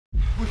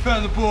We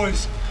found the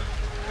boys.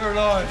 They're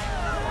alive.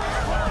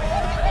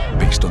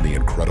 Based on the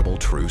incredible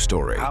true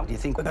story. How do you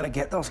think we're going to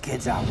get those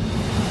kids out?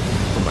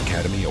 From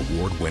Academy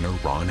Award winner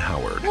Ron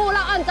Howard. งูเร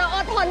าอ่อนจะอ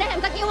ดทนได้เห็น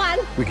สักกี่วัน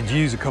We could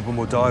use a couple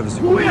more divers.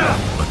 A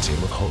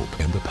tale of hope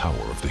and the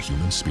power of the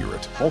human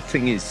spirit. The whole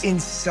thing is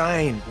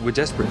insane. We're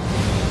desperate.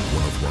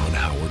 One of Ron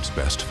Howard's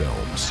best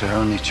films. It's their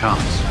only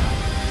chance.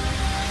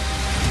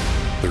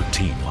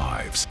 13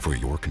 lives for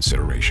your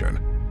consideration.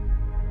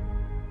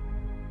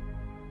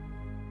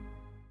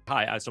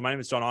 Hi, so my name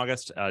is John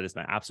August. It is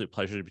my absolute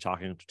pleasure to be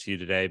talking to you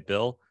today,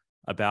 Bill,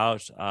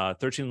 about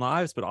 13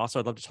 Lives, but also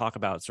I'd love to talk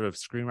about sort of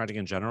screenwriting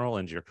in general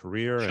and your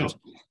career and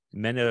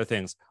many other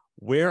things.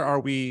 Where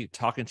are we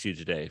talking to you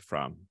today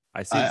from?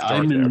 I see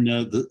I'm in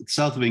the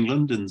south of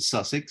England, in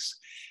Sussex,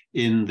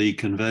 in the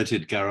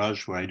converted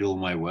garage where I do all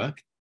my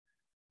work,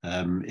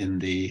 in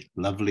the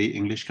lovely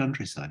English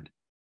countryside.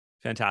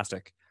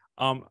 Fantastic.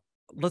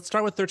 Let's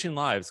start with 13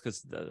 Lives,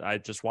 because I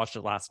just watched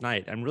it last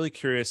night. I'm really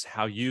curious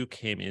how you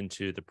came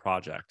into the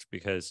project,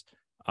 because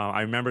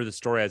I remember the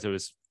story as it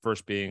was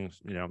first being,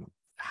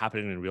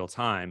 happening in real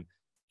time.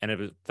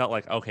 And felt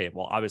like, okay,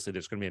 well, obviously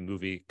there's going to be a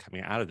movie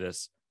coming out of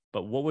this.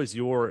 But what was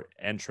your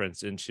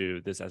entrance into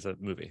this as a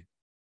movie?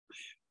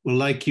 Well,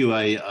 like you,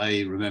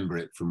 I remember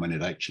it from when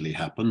it actually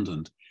happened.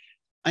 And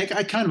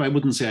I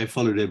wouldn't say I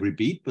followed every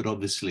beat, but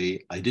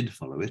obviously I did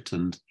follow it.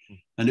 And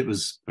it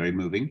was very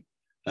moving.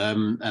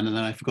 And then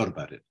I forgot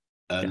about it.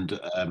 And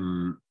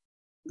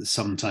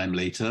sometime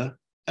later,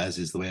 as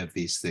is the way of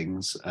these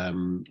things,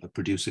 a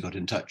producer got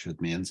in touch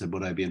with me and said,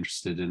 would I be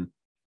interested in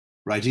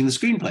writing the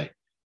screenplay?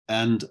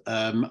 And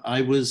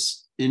I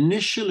was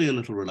initially a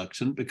little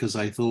reluctant because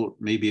I thought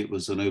maybe it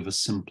was an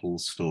oversimple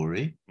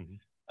story.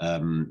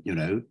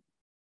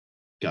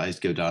 Guys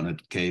go down a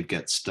cave,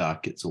 get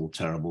stuck, it's all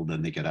terrible,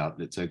 then they get out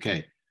and it's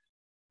okay.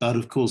 But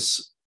of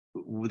course,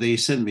 they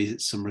sent me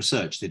some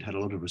research. They'd had a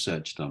lot of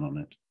research done on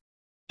it.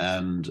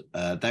 And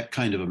that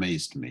kind of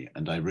amazed me.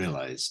 And I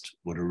realized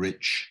what a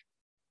rich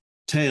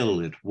tale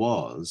it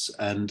was.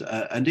 And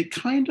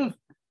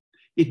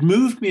it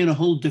moved me in a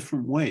whole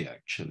different way,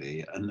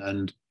 actually.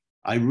 And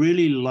I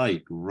really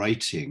like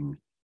writing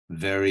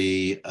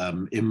very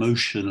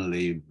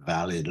emotionally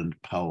valid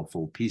and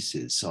powerful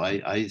pieces. So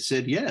I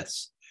said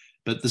yes.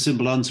 But the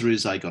simple answer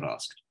is I got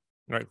asked.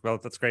 Right. Well,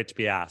 that's great to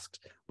be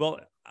asked. Well,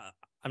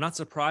 I'm not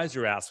surprised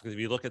you're asked, because if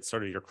you look at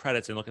sort of your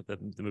credits and look at the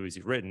movies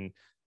you've written,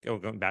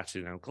 going back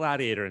to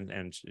Gladiator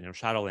and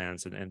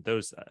Shadowlands and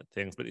those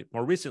things, but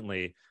more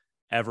recently,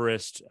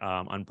 Everest,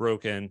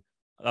 Unbroken,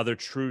 other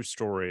true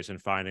stories,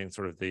 and finding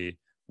sort of the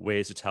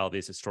ways to tell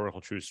these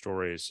historical true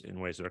stories in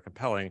ways that are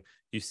compelling.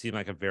 You seem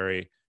like a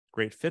very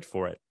great fit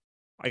for it.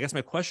 I guess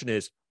my question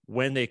is,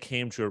 when they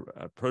came to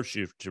approach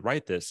you to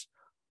write this,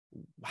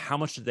 how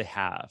much did they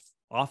have?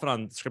 Often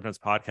on Script Notes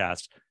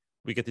podcast,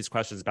 we get these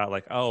questions about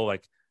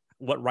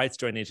what rights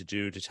do I need to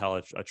do to tell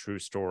a true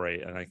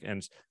story?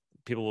 And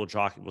people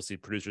we'll see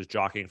producers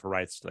jockeying for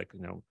rights,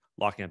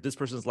 locking up this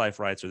person's life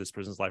rights or this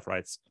person's life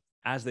rights.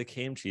 As they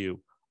came to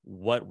you,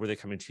 what were they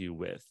coming to you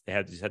with?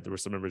 You said there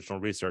was some original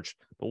research,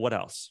 but what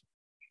else?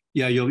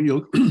 Yeah,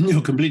 you're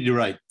completely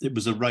right. It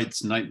was a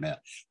rights nightmare.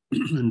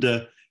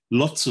 And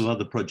lots of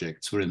other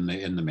projects were in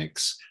the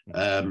mix.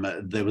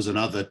 There was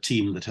another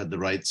team that had the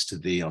rights to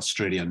the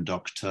Australian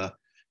doctor,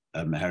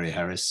 Harry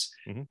Harris.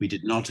 We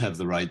did not have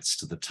the rights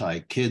to the Thai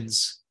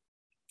kids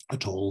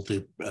at all.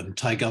 The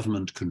Thai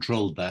government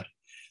controlled that.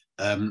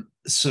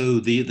 So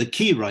the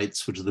key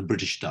rights were to the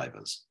British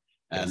divers.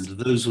 And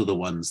those were the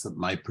ones that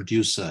my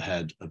producer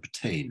had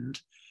obtained.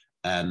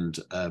 And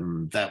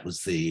that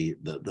was the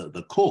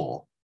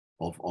core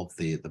of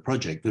the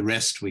project. The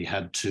rest we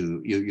had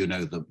to,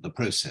 the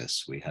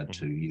process, we had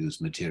to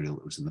use material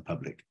that was in the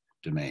public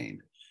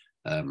domain.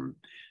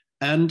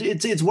 And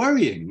it's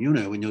worrying,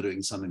 when you're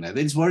doing something like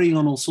that. It's worrying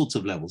on all sorts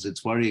of levels.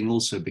 It's worrying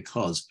also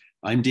because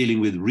I'm dealing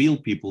with real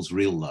people's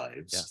real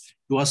lives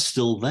who are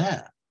still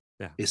there,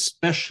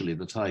 especially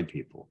the Thai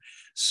people.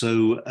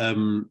 So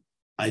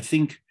I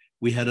think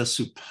we had a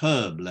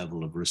superb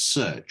level of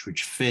research,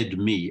 which fed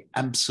me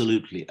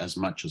absolutely as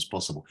much as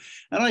possible.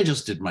 And I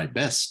just did my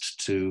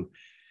best to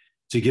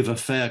give a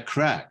fair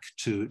crack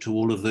to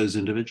all of those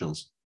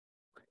individuals.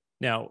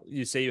 Now,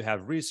 you say you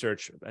have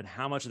research, and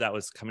how much of that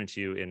was coming to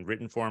you in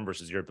written form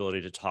versus your ability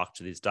to talk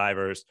to these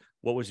divers?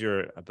 What was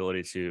your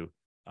ability to,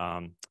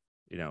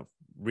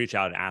 reach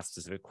out and ask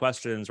specific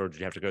questions, or did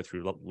you have to go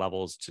through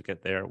levels to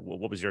get there?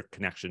 What was your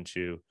connection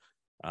to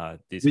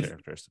these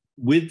characters?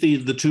 With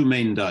the two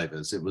main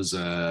divers, it was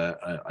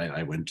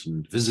I went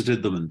and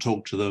visited them and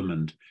talked to them,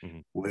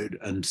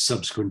 and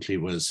subsequently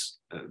was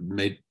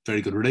made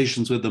very good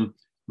relations with them.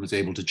 Was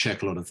able to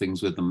check a lot of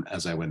things with them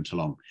as I went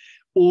along.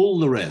 All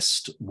the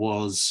rest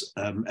was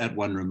at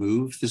one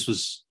remove. This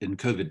was in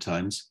COVID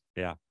times.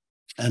 Yeah.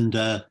 And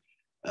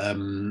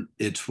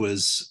it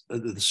was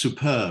the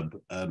superb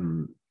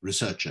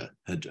researcher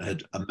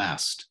had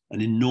amassed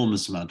an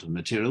enormous amount of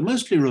material,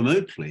 mostly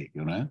remotely,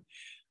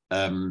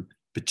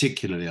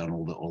 particularly on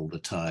all the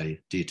Thai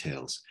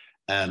details.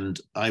 And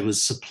I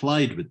was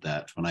supplied with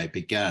that when I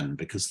began,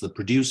 because the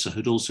producer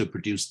had also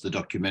produced the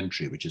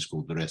documentary, which is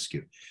called The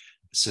Rescue.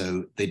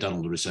 So they'd done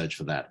all the research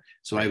for that.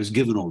 So I was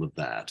given all of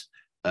that.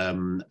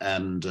 And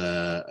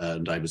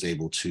I was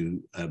able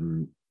to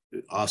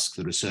ask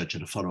the researcher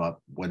to follow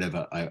up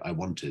whenever I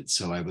wanted.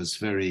 So I was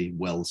very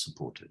well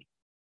supported.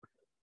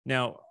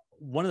 Now,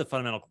 one of the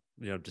fundamental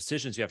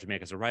decisions you have to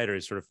make as a writer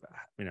is sort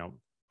of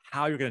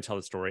how you're going to tell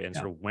the story, and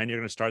sort of when you're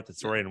going to start the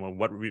story, and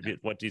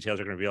what details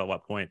are going to reveal at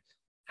what point.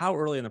 How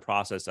early in the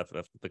process of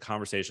the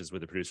conversations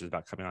with the producers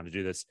about coming on to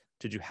do this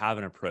did you have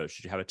an approach?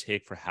 Did you have a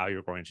take for how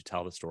you're going to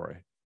tell the story?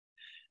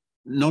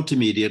 Not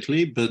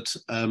immediately, but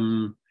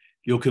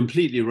you're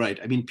completely right.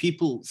 I mean,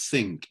 people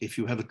think if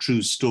you have a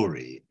true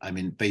story, I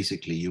mean,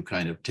 basically you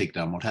kind of take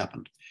down what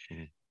happened.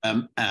 Mm-hmm.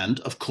 And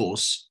of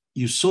course,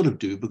 you sort of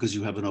do, because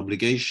you have an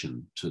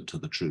obligation to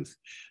the truth.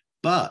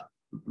 But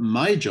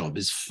my job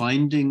is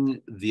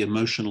finding the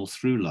emotional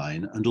through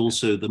line and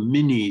also the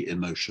mini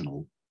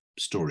emotional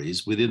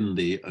stories within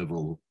the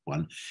overall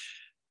one,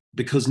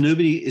 because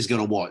nobody is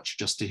going to watch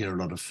just to hear a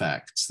lot of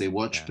facts. They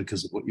watch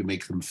because of what you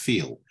make them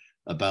feel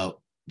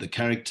about the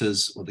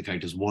characters, what the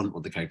characters want,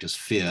 what the characters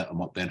fear, and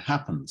what then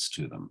happens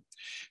to them.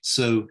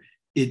 So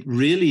it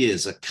really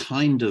is a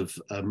kind of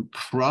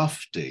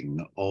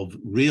crafting of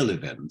real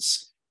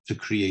events to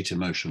create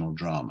emotional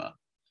drama.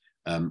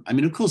 I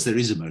mean, of course, there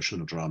is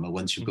emotional drama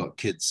once you've got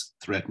kids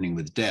threatening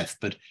with death,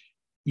 but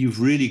you've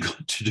really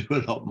got to do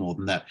a lot more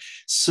than that.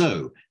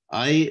 So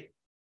I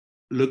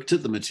looked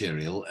at the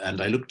material,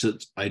 and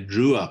I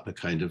drew up a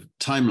kind of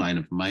timeline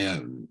of my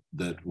own,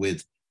 that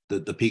with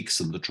the peaks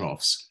and the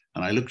troughs.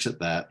 And I looked at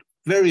that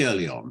very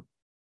early on.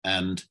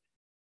 And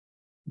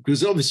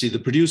because obviously the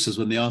producers,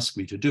 when they ask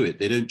me to do it,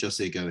 they don't just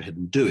say, go ahead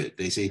and do it.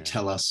 They say,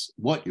 tell us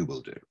what you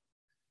will do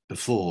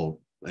before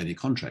any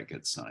contract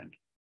gets signed.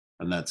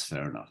 And that's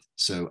fair enough.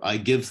 So I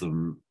give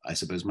them, I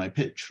suppose, my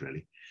pitch,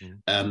 really.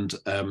 And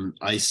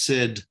I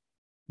said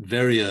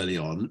very early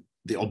on,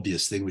 the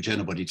obvious thing which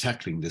anybody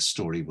tackling this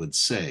story would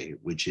say,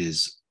 which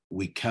is,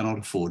 we cannot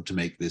afford to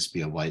make this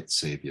be a white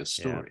savior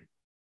story.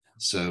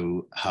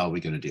 So how are we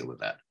going to deal with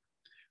that?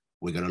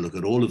 We're going to look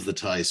at all of the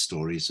Thai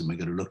stories, and we're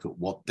going to look at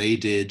what they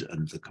did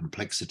and the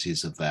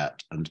complexities of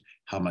that and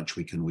how much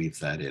we can weave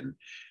that in.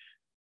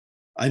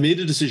 I made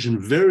a decision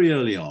very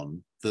early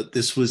on that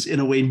this was, in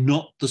a way,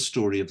 not the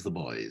story of the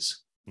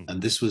boys.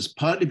 And this was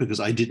partly because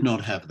I did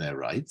not have their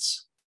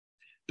rights,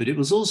 but it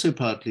was also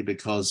partly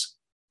because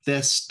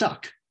they're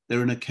stuck.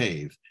 They're in a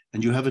cave,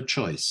 and you have a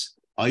choice.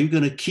 Are you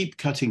going to keep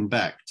cutting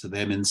back to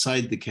them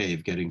inside the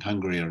cave getting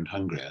hungrier and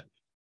hungrier,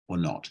 or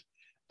not?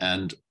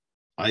 And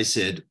I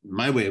said,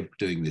 my way of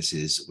doing this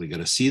is, we're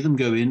going to see them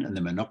go in, and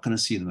then we're not going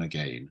to see them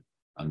again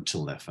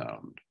until they're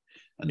found.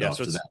 And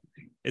after that,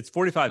 it's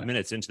 45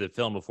 minutes into the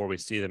film before we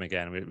see them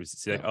again. We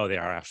see like, oh, they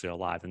are actually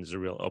alive, and there's a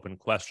real open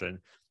question.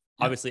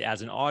 Obviously,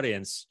 as an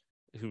audience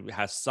who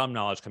has some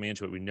knowledge coming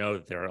into it, we know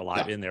that they're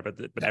alive in there, but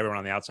everyone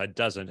on the outside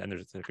doesn't.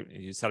 And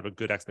you set up a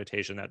good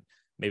expectation that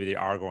maybe they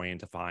are going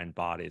to find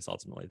bodies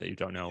ultimately, that you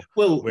don't know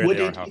where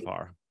they are, how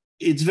far.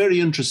 It's very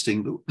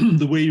interesting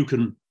the way you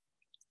can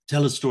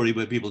tell a story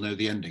where people know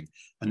the ending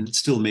and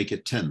still make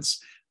it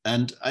tense.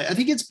 And I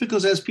think it's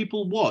because as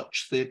people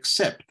watch, they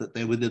accept that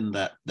they're within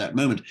that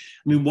moment.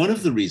 I mean, one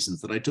of the reasons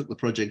that I took the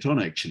project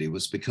on actually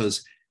was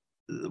because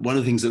one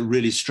of the things that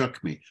really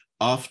struck me,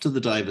 after the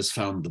divers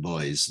found the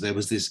boys, there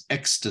was this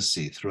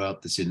ecstasy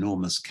throughout this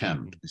enormous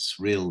camp, this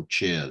real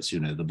cheers,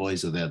 the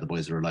boys are there, the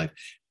boys are alive.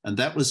 And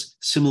that was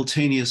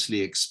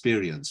simultaneously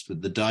experienced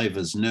with the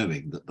divers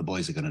knowing that the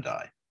boys are going to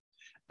die,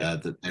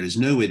 that there is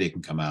no way they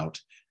can come out.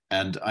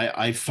 And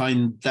I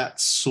find that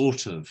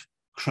sort of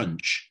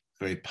crunch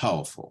very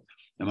powerful.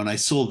 And when I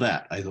saw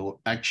that, I thought,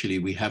 actually,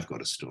 we have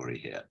got a story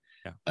here.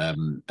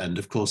 And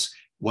of course,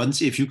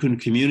 if you can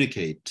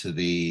communicate to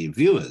the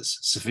viewers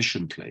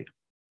sufficiently,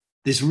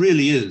 this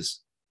really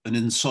is an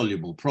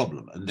insoluble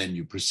problem. And then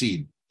you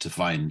proceed to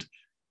find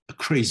a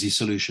crazy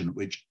solution,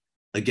 which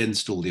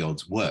against all the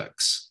odds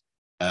works.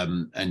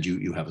 And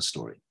you have a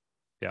story.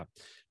 Yeah.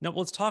 Now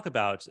let's talk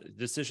about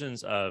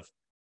decisions of,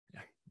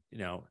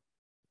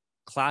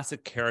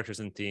 classic characters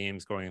and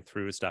themes going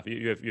through stuff.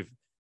 You've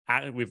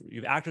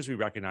actors we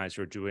recognize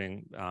who are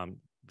doing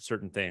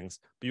certain things,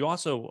 but you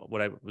also,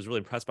 what I was really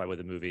impressed by with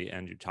the movie,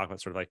 and you talk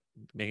about sort of like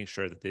making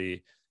sure that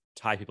the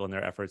Thai people and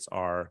their efforts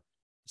are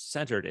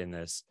centered in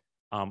this.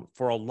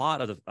 For a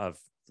lot of the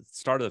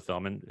start of the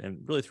film and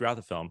really throughout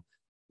the film,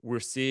 we're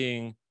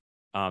seeing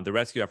the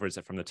rescue efforts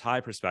from the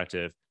Thai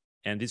perspective,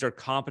 and these are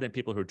competent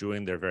people who are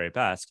doing their very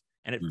best.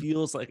 And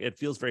it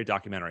feels very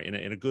documentary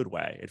in a good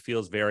way. It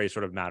feels very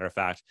sort of matter of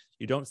fact.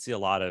 You don't see a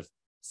lot of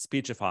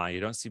speechifying. You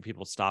don't see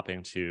people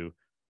stopping to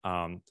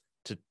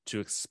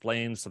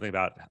explain something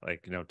about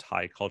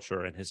Thai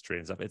culture and history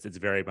and stuff. It's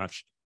very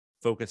much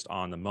focused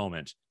on the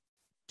moment.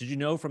 Did you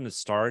know from the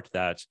start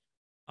that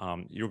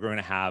you're going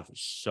to have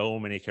so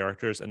many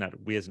characters, and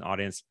that we as an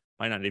audience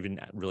might not even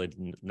really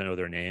know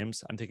their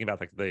names? I'm thinking about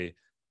like the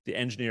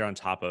engineer on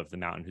top of the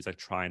mountain who's like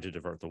trying to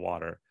divert the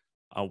water.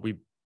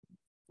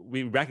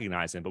 We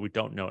recognize him, but we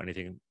don't know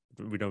anything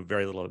we know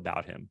very little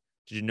about him.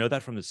 Did you know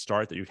that from the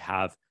start that you'd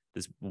have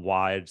this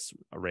wide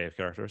array of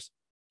characters?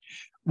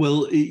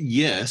 Well,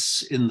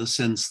 yes, in the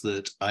sense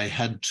that I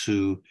had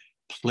to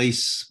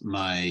place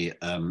my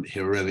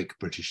heroic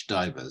British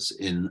divers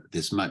in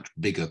this much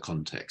bigger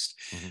context.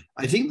 Mm-hmm.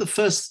 I think the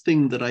first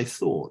thing that I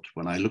thought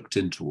when I looked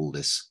into all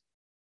this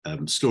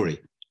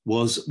story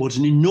was what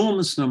an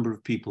enormous number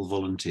of people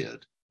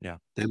volunteered. Yeah,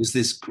 there was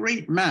this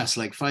great mass,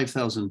 like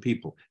 5,000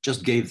 people,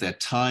 just gave their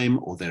time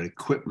or their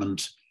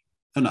equipment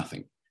for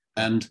nothing.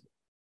 And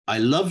I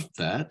loved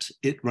that.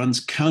 It runs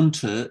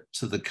counter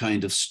to the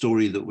kind of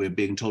story that we're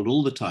being told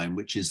all the time,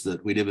 which is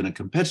that we live in a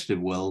competitive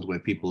world where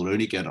people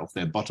only get off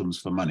their bottoms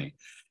for money.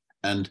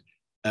 And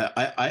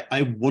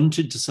I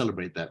wanted to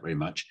celebrate that very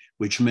much,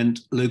 which meant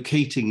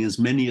locating as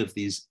many of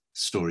these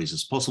stories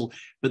as possible.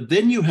 But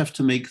then you have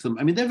to make them,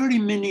 I mean, they're very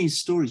mini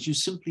stories. You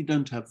simply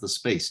don't have the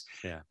space.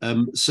 Yeah.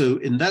 So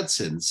in that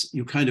sense,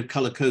 you kind of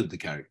color code the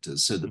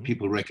characters so that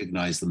people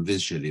recognize them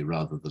visually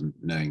rather than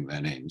knowing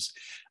their names.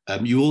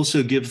 You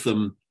also give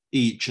them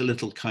each a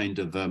little kind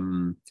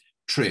of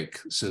trick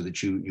so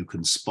that you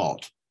can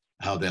spot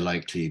how they're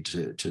likely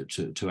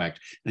to act.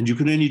 And you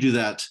can only do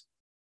that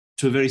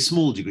to a very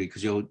small degree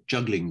because you're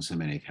juggling so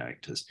many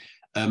characters.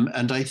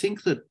 And I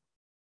think that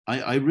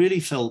I really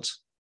felt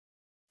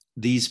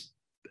these,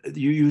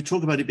 you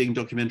talk about it being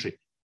documentary.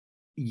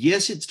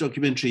 Yes, it's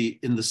documentary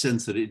in the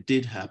sense that it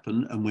did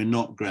happen and we're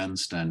not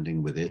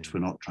grandstanding with it. We're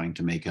not trying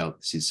to make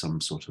out this is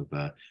some sort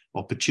of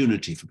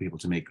opportunity for people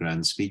to make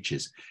grand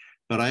speeches.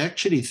 But I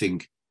actually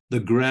think the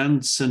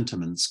grand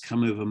sentiments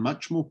come over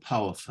much more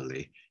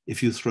powerfully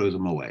if you throw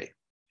them away.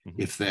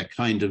 Mm-hmm. If they're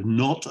kind of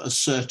not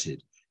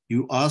asserted,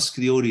 you ask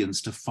the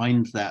audience to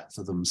find that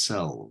for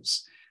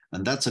themselves.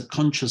 And that's a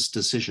conscious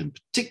decision,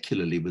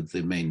 particularly with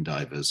the main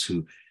divers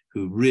who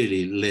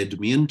really led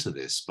me into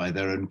this by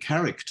their own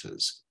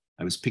characters.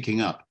 I was picking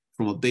up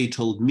from what they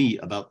told me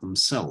about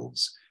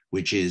themselves,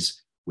 which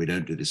is, we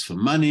don't do this for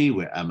money,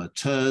 we're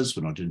amateurs,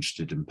 we're not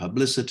interested in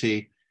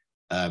publicity.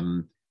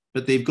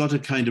 But they've got a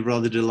kind of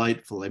rather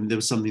delightful, I mean, there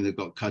was something that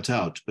got cut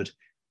out, but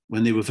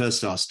when they were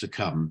first asked to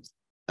come,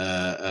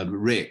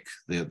 Rick,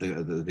 the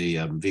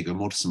Viggo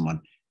Mortensen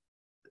one,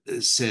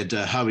 said,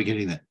 how are we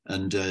getting there?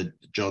 And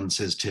John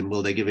says to him,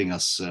 well, they're giving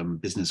us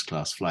business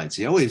class flights.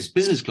 Yeah, oh, it's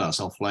business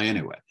class, I'll fly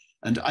anywhere.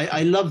 And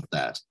I love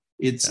that.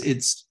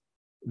 It's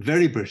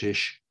very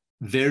British,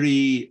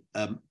 very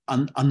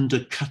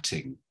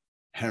undercutting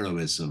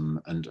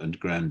heroism and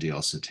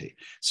grandiosity.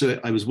 So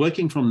I was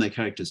working from their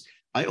characters.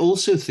 I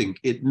also think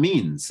it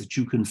means that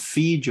you can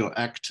feed your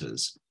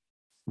actors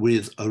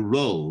with a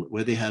role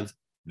where they have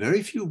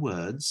very few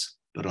words,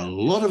 but a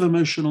lot of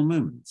emotional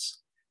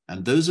moments.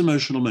 And those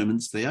emotional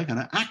moments, they are going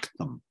to act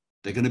them.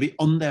 They're going to be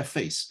on their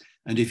face.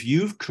 And if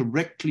you've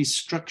correctly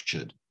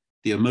structured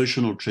the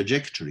emotional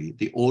trajectory,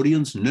 the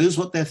audience knows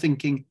what they're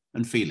thinking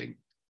and feeling,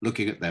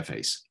 looking at their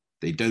face.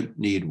 They don't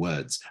need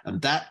words.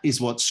 And that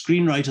is what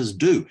screenwriters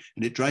do.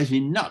 And it drives me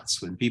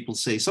nuts when people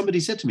say,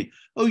 somebody said to me,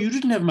 oh, you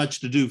didn't have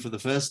much to do for the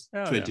first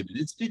 20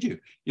 minutes, did you?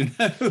 You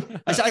know,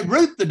 I said, I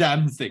wrote the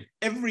damn thing.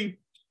 Every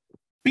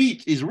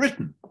beat is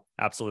written.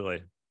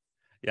 Absolutely.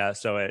 Yeah.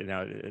 So,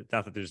 it's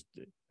not that there's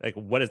like,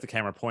 what is the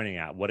camera pointing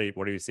at? What are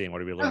you seeing?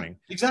 What are we learning?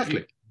 Yeah,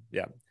 exactly.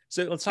 Yeah.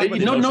 So let's talk about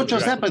not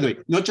just that, by the way,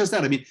 not just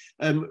that. I mean,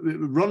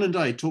 Ron and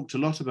I talked a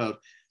lot about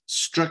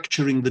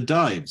structuring the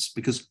dives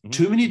because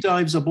too many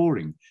dives are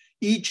boring.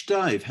 Each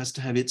dive has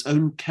to have its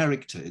own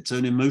character, its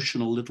own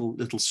emotional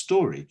little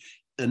story.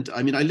 And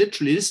I mean, I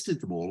literally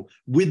listed them all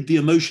with the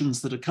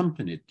emotions that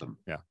accompanied them.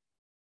 Yeah.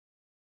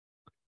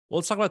 Well,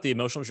 let's talk about the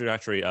emotional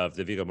trajectory of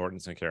the Viggo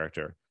Mortensen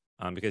character,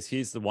 because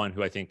he's the one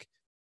who I think,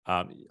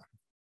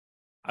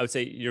 I would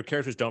say your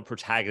characters don't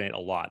protagonate a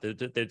lot.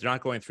 They're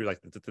not going through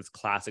like this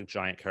classic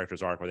giant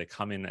characters arc where they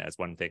come in as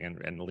one thing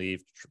and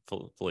leave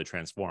fully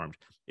transformed.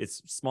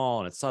 It's small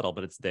and it's subtle,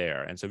 but it's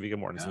there. And so Viggo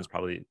Mortensen's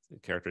probably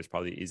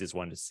the easiest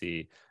one to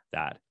see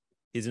that.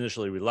 He's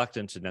initially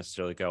reluctant to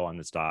necessarily go on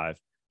this dive,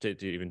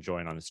 to even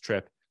join on this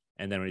trip.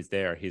 And then when he's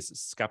there, he's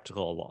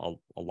skeptical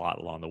a lot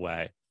along the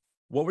way.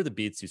 What were the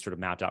beats you sort of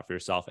mapped out for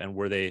yourself? And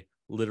were they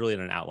literally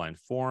in an outline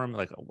form?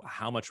 Like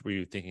how much were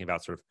you thinking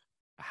about sort of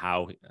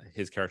how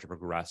his character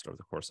progressed over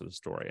the course of the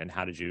story, and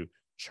how did you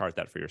chart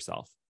that for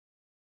yourself?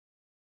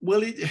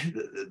 Well,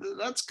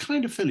 that's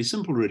kind of fairly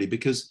simple, really,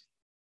 because,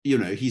 you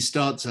know, he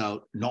starts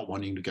out not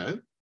wanting to go,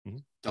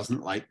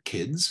 doesn't like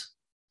kids,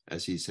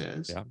 as he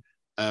says.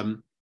 Yeah.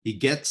 He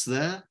gets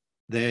there.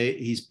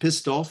 He's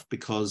pissed off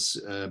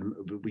because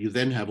you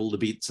then have all the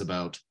beats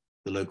about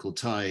the local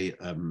Thai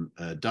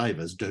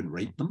divers don't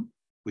rate them,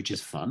 which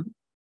is fun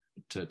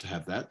to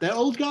have that. They're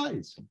old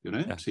guys, you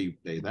know, so you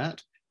play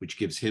that, which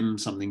gives him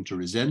something to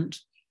resent.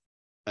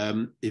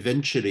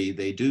 Eventually,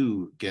 they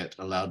do get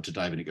allowed to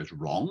dive and it goes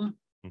wrong.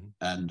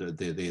 And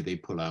they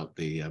pull out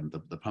the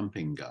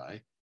pumping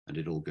guy and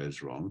it all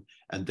goes wrong.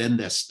 And then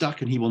they're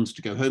stuck and he wants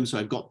to go home. So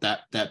I've got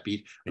that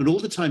beat. And all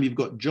the time you've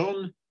got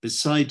John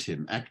beside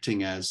him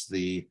acting as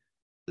the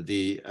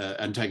the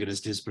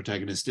antagonist, his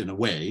protagonist in a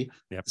way,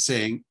 Yep.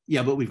 saying,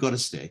 yeah, but we've got to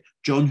stay.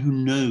 John, who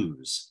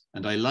knows,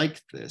 and I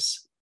liked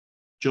this,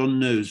 John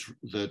knows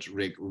that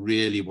Rick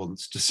really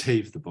wants to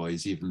save the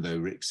boys, even though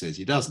Rick says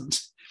he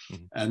doesn't.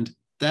 Mhm. And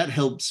that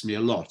helps me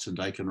a lot, and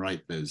I can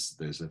write those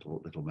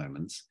little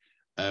moments.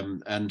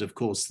 And of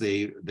course,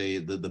 the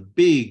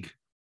big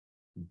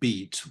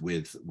beat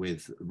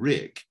with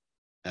Rick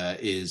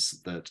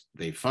is that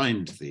they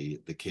find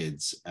the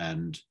kids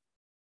and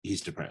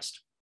he's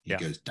depressed. He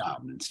goes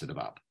down instead of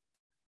up.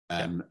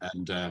 And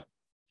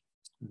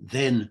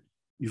then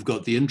you've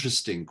got the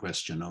interesting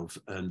question of,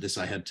 and this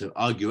I had to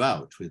argue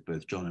out with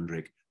both John and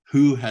Rick,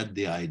 who had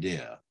the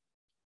idea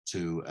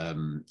to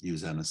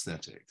use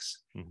anesthetics.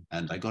 Mm-hmm.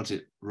 And I got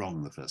it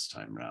wrong the first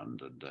time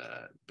round, and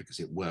because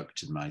it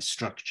worked in my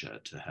structure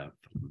to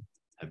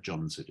have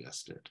John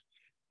suggest it.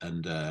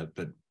 And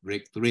but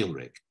Rick, the real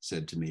Rick,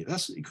 said to me,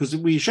 that's because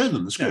we show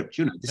them the script,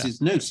 this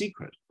is no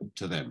secret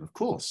to them, of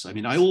course. I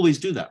mean, I always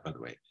do that, by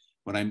the way.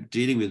 When I'm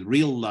dealing with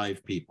real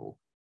live people,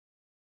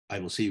 I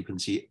will say, you can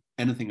see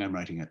anything I'm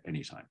writing at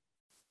any time.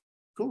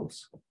 Of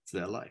course, it's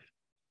their life.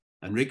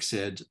 And Rick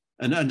said,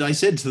 and I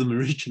said to them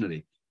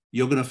originally,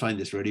 you're going to find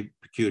this really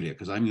peculiar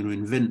because I'm going to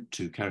invent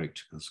two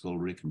characters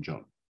called Rick and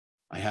John.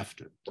 I have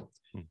to.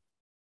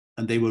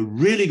 And they were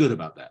really good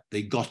about that.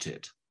 They got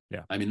it.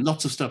 Yeah. I mean,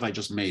 lots of stuff I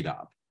just made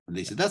up. And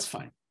they said, that's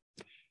fine.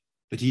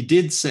 But he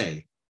did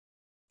say,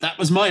 that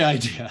was my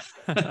idea.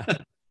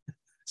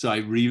 So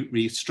I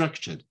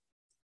restructured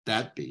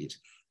that beat.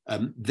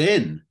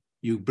 Then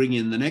you bring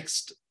in the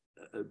next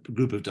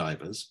group of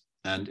divers,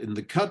 and in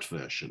the cut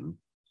version,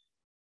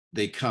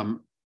 they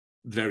come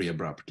very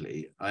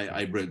abruptly.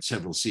 I wrote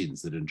several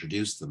scenes that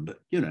introduced them, but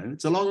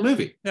it's a long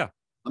movie. Yeah,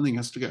 something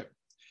has to go.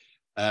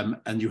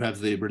 And you have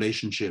the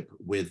relationship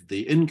with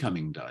the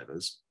incoming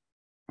divers,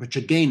 which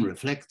again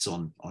reflects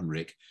on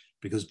Rick,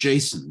 because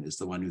Jason is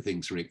the one who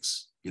thinks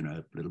Rick's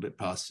a little bit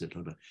past it.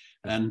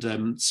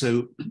 And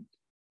so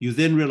you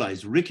then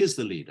realize Rick is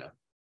the leader.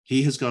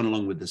 He has gone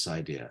along with this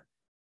idea.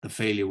 The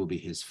failure will be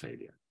his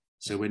failure.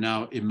 So we're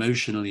now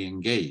emotionally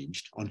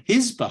engaged on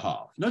his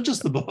behalf, not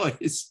just the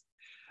boys.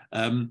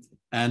 And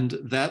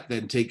that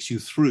then takes you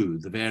through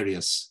the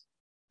various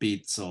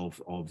beats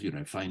of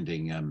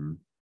finding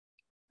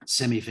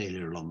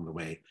semi-failure along the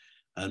way,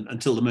 and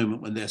until the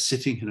moment when they're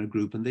sitting in a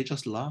group and they're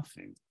just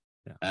laughing.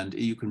 Yeah. And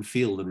you can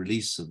feel the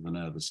release of the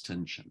nervous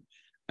tension.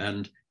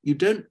 And you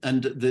don't,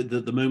 and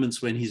the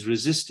moments when he's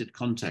resisted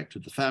contact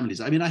with the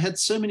families. I mean, I had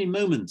so many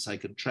moments I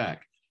could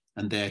track,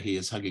 and there he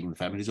is hugging the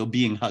families, or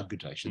being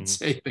hugged, I should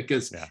say,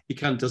 because he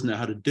doesn't know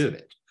how to do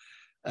it.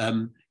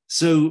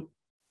 So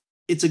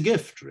it's a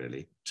gift,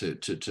 really, to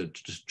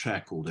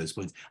track all those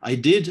points. I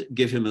did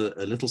give him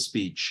a little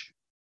speech,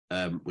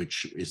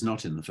 which is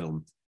not in the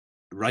film,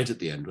 right at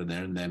the end when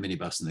they're in their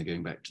minibus and they're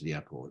going back to the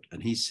airport.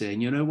 And he's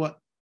saying, you know what?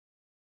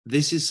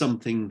 This is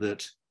something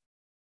that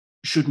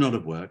should not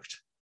have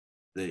worked.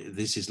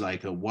 This is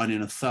like a 1 in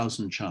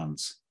 1,000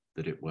 chance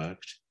that it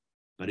worked,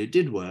 but it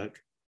did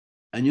work.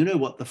 And you know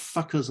what? The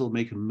fuckers will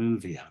make a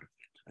movie out of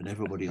it, and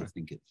everybody will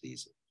think it's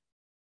easy.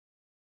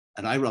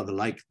 And I rather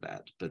liked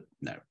that, but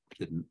no,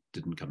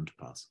 didn't come to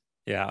pass.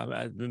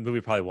 Yeah, the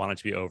movie probably wanted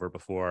to be over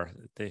before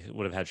they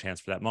would have had a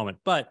chance for that moment.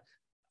 But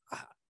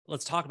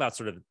let's talk about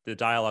sort of the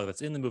dialogue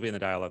that's in the movie and the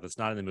dialogue that's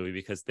not in the movie,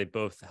 because they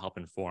both help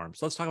inform.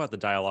 So let's talk about the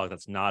dialogue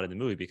that's not in the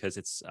movie, because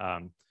it's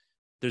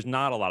there's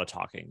not a lot of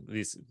talking.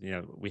 These,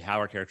 we have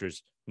our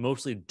characters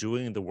mostly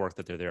doing the work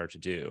that they're there to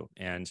do.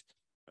 And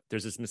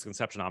there's this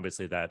misconception,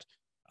 obviously, that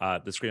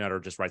the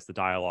screenwriter just writes the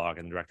dialogue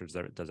and the director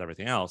does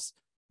everything else.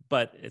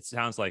 But it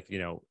sounds like,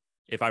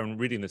 if I'm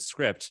reading the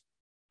script,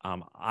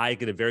 I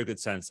get a very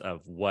good sense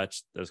of what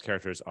those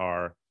characters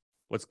are,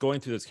 what's going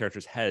through those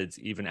characters' heads,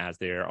 even as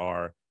they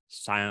are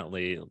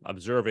silently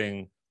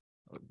observing,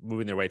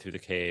 moving their way through the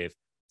cave,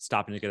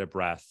 stopping to get a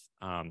breath.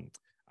 I'm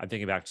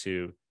thinking back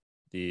to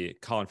the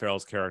Colin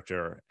Farrell's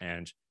character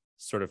and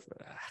sort of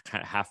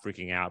kind of half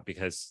freaking out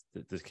because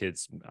the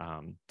kid's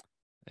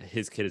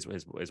his kid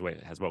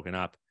has woken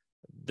up.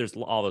 There's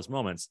all those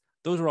moments.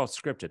 Those are all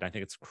scripted. I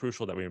think it's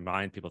crucial that we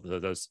remind people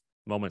that those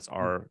moments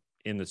are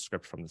in the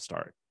script from the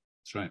start.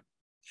 That's right.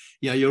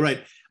 Yeah, you're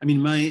right. I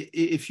mean,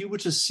 if you were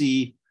to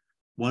see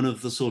one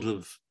of the sort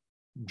of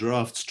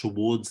drafts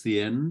towards the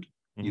end,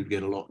 you'd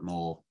get a lot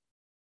more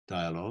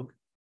dialogue.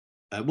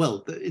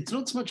 Well, it's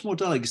not so much more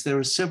dialogue, because there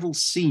are several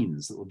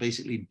scenes that were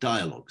basically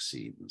dialogue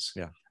scenes.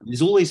 Yeah. And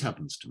this always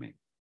happens to me.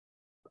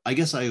 I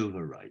guess I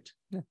overwrite.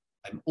 Yeah.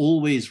 I'm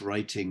always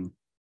writing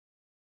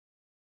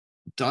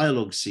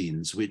dialogue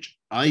scenes which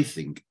I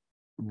think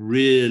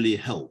really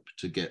help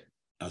to get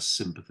us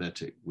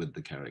sympathetic with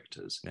the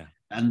characters. Yeah.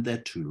 And they're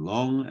too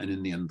long, and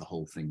in the end, the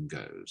whole thing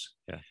goes.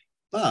 Yeah.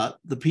 But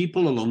the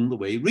people along the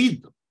way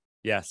read them.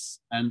 Yes.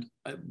 And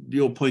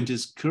your point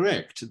is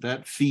correct.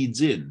 That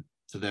feeds in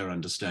to their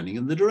understanding,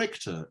 and the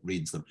director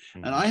reads them.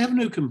 Mm-hmm. And I have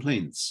no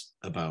complaints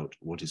about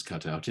what is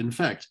cut out. In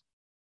fact,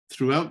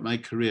 throughout my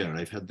career,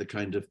 I've had the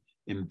kind of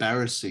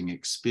embarrassing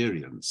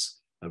experience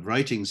of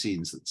writing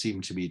scenes that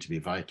seemed to me to be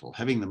vital,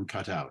 having them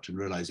cut out and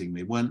realizing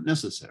they weren't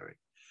necessary.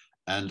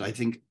 And I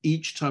think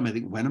each time I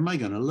think, when am I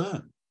going to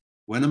learn?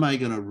 When am I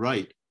going to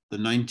write the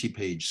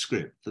 90-page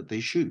script that they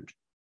shoot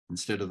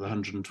instead of the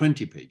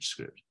 120-page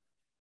script?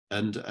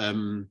 And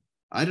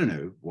I don't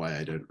know why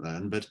I don't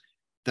learn, but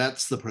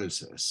that's the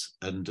process.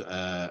 And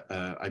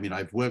I mean,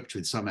 I've worked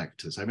with some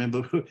actors. I remember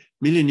a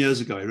million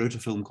years ago, I wrote a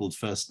film called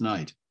First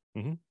Night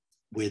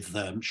with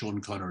Sean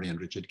Connery and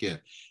Richard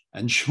Gere.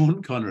 And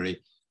Sean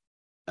Connery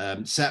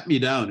sat me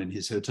down in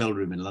his hotel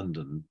room in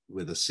London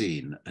with a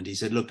scene. And he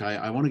said, look,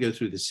 I want to go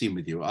through this scene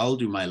with you. I'll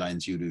do my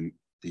lines, you do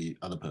the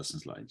other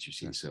person's lines, you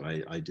see. Yeah. So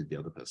I did the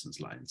other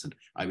person's lines, and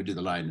I would do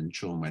the line, and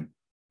Sean went,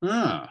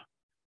 ah.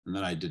 And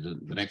then I did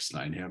the next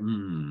line here,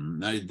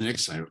 I did the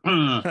next line,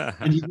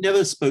 and he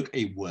never spoke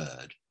a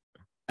word.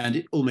 And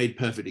it all made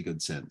perfectly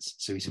good sense.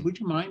 So he said, would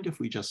you mind if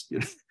we just,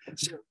 you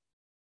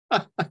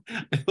know,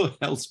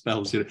 hell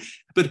spells, you know.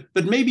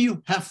 But maybe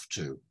you have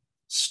to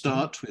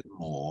start with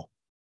more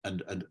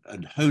and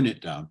hone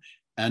it down.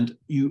 And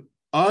you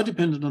are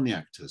dependent on the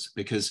actors,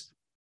 because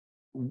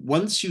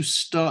once you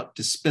start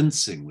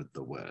dispensing with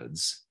the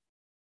words,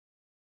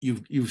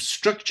 you've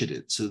structured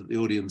it so that the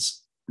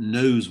audience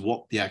knows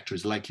what the actor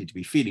is likely to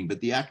be feeling, but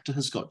the actor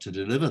has got to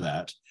deliver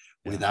that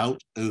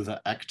without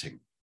overacting.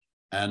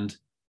 And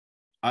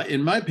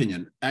in my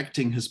opinion,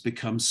 acting has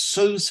become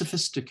so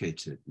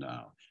sophisticated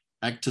now.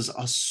 Actors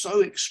are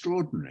so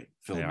extraordinary,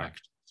 film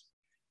actors.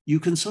 You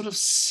can sort of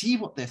see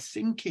what they're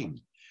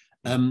thinking.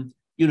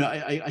 You know,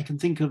 I can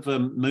think of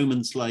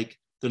moments like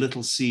the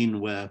little scene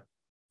where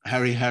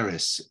Harry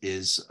Harris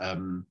is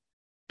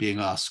being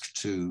asked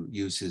to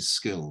use his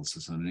skills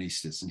as an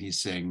anesthetist, and he's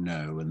saying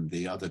no, and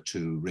the other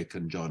two, Rick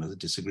and John, are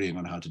disagreeing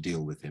on how to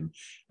deal with him.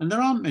 And there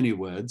aren't many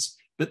words,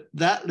 but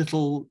that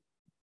little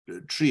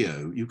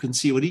trio, you can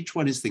see what each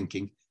one is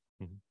thinking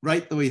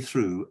right the way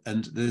through,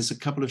 and there's a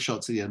couple of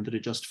shots at the end that are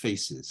just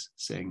faces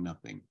saying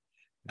nothing.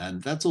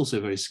 And that's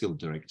also very skilled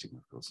directing,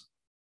 of course.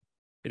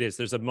 It is.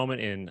 There's a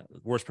moment in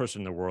Worst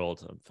Person in the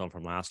World, a film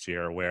from last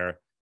year, where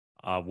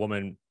a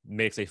woman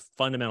makes a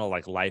fundamental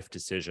life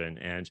decision,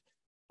 and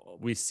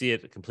we see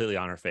it completely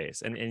on her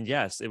face. And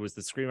yes, it was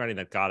the screenwriting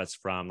that got us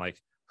from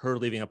her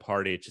leaving a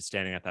party to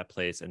standing at that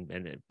place and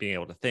being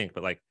able to think.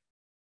 But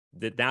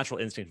the natural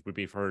instinct would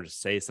be for her to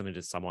say something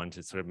to someone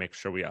to sort of make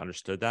sure we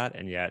understood that.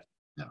 And yet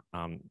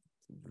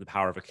the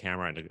power of a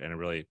camera and a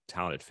really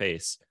talented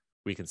face,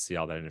 we can see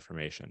all that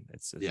information.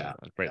 It's a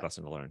great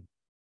lesson to learn.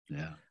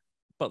 Yeah.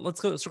 But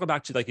let's circle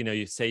back to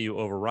you say you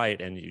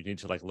overwrite and you need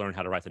to learn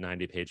how to write the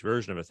 90-page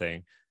version of a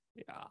thing.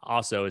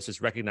 Also, it's just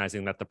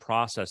recognizing that the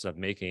process of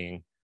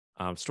making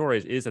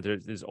stories is that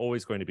there's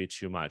always going to be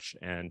too much,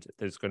 and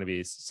there's going to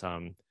be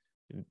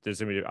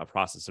a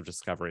process of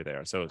discovery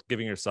there. So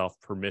giving yourself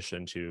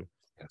permission to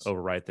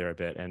overwrite there a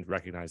bit, and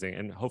recognizing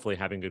and hopefully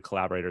having good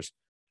collaborators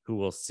who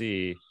will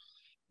see,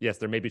 yes,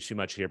 there may be too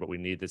much here, but we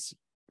need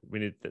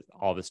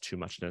all this too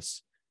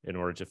muchness in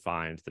order to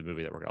find the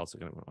movie that we're also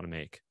going to want to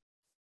make.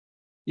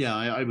 Yeah,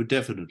 I would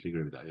definitely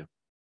agree with that. Yeah.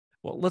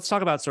 Well, let's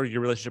talk about sort of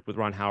your relationship with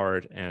Ron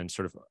Howard, and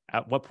sort of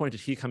at what point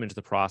did he come into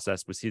the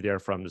process? Was he there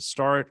from the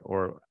start,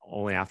 or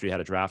only after you had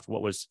a draft?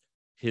 What was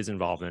his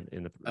involvement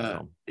in the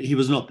film? He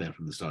was not there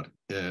from the start.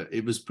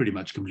 It was pretty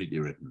much completely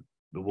written.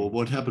 But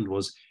what happened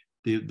was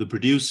the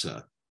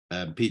producer,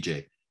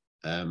 PJ,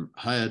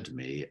 hired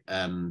me,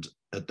 and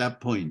at that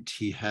point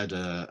he had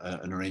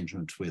an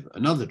arrangement with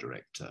another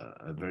director,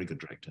 a very good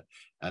director,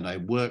 and I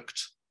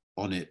worked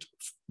on it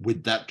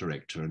with that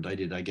director, and I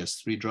did, I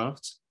guess, 3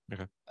 drafts.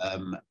 Okay.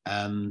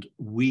 And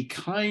we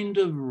kind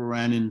of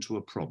ran into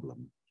a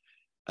problem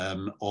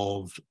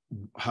of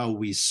how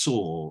we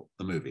saw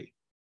the movie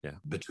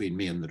between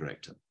me and the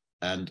director.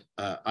 And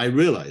I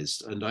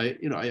realized, and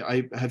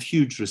I have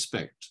huge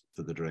respect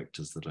for the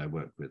directors that I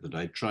work with, and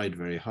I tried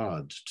very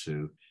hard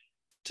to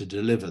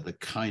deliver the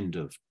kind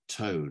of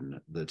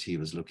tone that he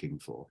was looking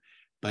for,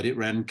 but it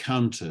ran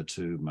counter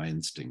to my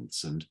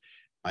instincts. And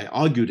I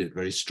argued it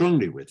very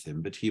strongly with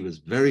him, but he was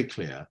very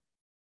clear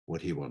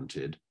what he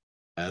wanted.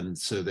 And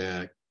so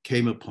there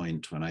came a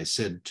point when I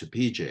said to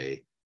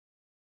PJ,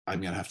 I'm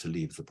going to have to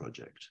leave the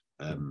project.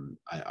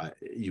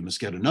 You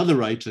must get another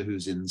writer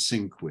who's in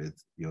sync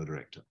with your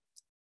director.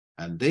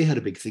 And they had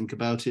a big think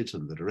about it,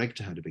 and the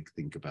director had a big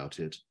think about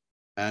it.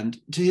 And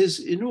to his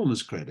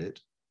enormous credit,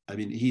 I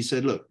mean, he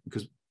said, look,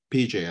 because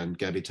PJ and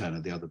Gabby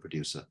Tanner, the other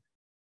producer,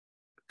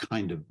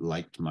 kind of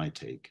liked my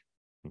take.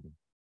 Mm-hmm.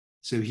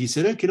 So he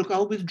said, okay, look,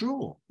 I'll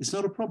withdraw. It's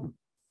not a problem.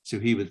 So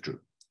he withdrew.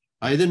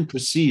 I then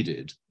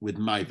proceeded with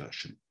my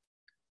version,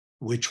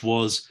 which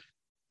was,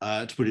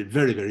 to put it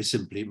very, very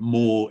simply,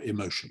 more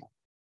emotional.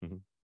 Mm-hmm.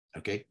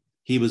 Okay.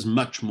 He was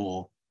much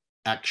more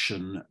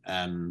action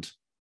and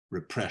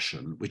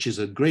repression, which is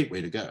a great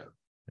way to go.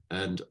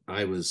 And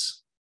I'm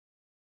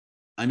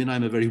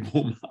a very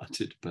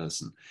warm-hearted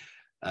person.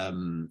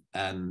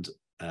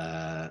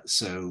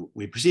 So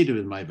we proceeded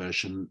with my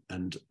version,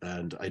 and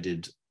I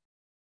did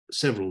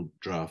several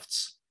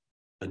drafts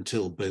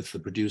until both the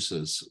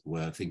producers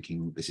were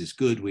thinking, this is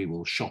good, we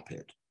will shop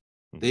it.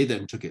 Mm-hmm. They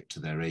then took it to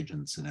their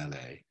agents in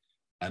LA,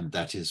 and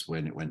that is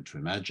when it went to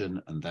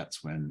Imagine, and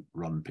that's when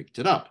Ron picked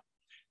it up.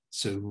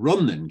 So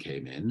Ron then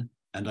came in,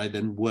 and I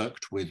then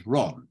worked with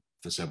Ron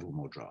for several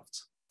more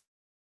drafts.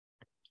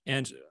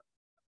 And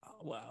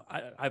well,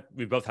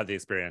 we both had the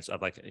experience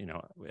of, like, you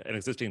know, an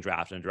existing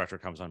draft and a director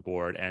comes on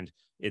board, and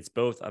it's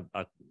both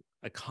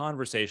a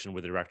conversation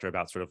with the director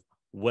about sort of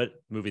what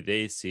movie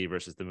they see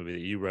versus the movie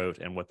that you wrote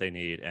and what they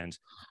need. And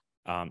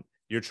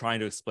you're trying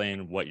to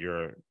explain what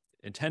your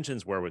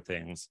intentions were with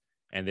things,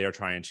 and they're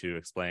trying to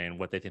explain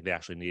what they think they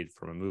actually need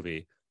from a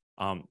movie.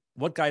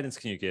 What guidance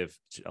can you give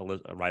to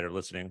a writer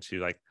listening to,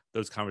 like,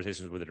 those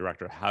conversations with the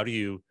director? How do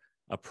you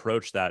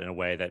approach that in a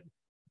way that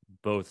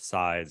both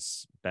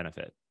sides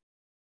benefit?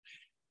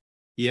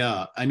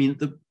 Yeah, I mean,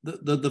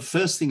 the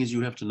first thing is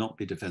you have to not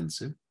be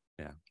defensive.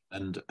 Yeah.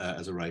 And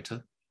as a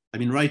writer, I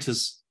mean,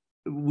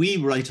 we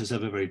writers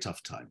have a very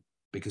tough time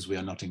because we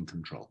are not in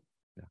control.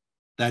 Yeah.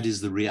 That is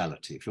the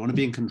reality. If you want to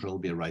be in control,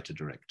 be a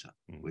writer-director,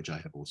 which I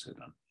have also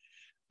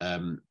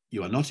done.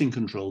 You are not in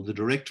control. The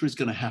director is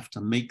going to have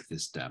to make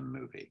this damn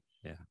movie.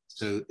 Yeah.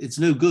 So it's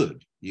no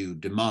good you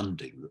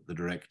demanding that the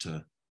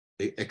director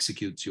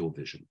executes your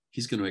vision.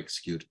 He's going to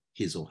execute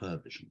his or her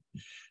vision.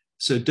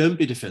 So don't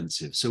be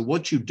defensive. So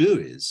what you do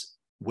is,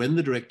 when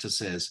the director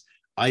says,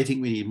 I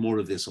think we need more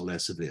of this or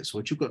less of this,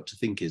 what you've got to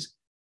think is,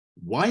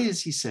 why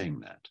is he saying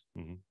that?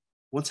 Mm-hmm.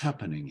 What's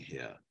happening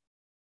here?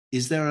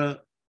 Is there a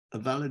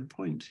valid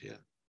point here?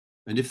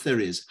 And if there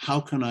is,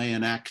 how can I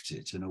enact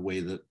it in a way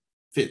that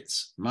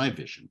fits my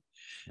vision?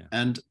 Yeah.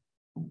 And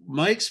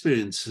my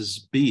experience has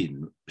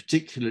been,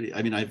 particularly,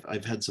 I mean,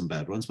 I've had some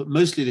bad ones, but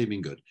mostly they've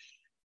been good.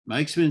 My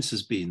experience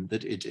has been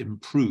that it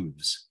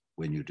improves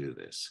when you do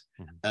this.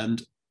 Mm-hmm.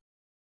 And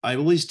I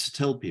always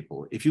tell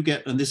people, if you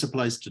get, and this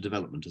applies to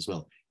development as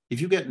well, if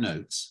you get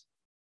notes,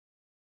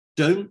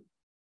 don't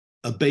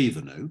obey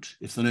the note.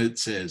 If the note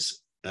says,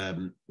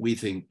 we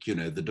think, you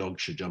know, the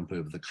dog should jump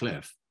over the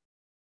cliff,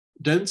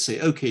 don't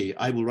say, okay,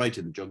 I will write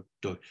in the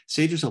dog.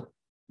 Say to yourself,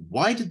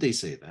 why did they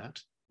say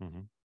that?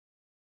 Mm-hmm.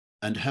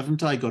 And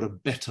haven't I got a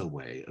better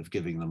way of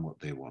giving them what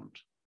they want?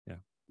 Yeah.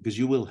 Because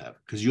you will have,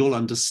 because you'll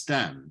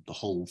understand the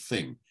whole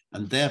thing.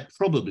 And they're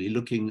probably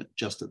looking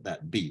just at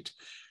that beat.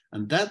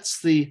 And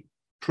that's the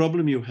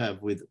problem you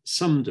have with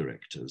some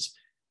directors.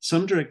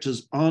 Some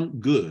directors aren't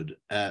good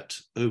at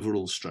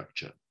overall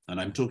structure.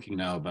 And I'm talking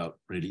now about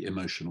really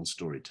emotional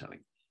storytelling.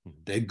 Mm-hmm.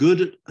 They're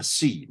good at a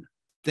scene.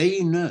 They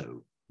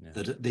know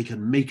that they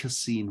can make a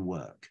scene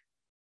work.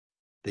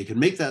 They can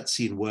make that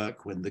scene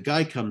work when the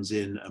guy comes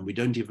in and we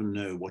don't even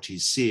know what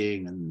he's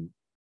seeing and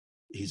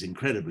he's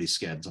incredibly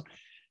scared.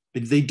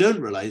 But they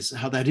don't realize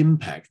how that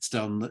impacts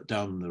down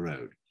the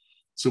road.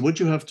 So what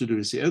you have to do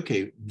is say,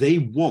 okay, they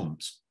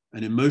want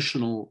an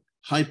emotional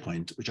high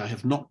point, which I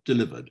have not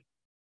delivered.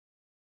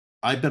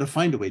 I better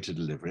find a way to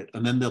deliver it,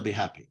 and then they'll be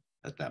happy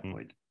at that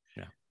point.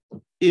 Yeah.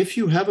 If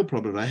you have a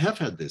problem, I have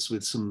had this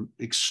with some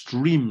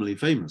extremely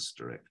famous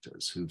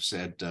directors who've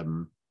said,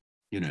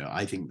 you know,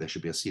 I think there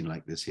should be a scene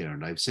like this here.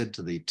 And I've said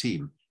to the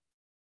team,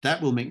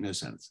 that will make no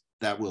sense.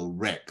 That will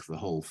wreck the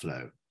whole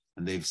flow.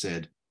 And they've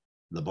said,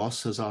 the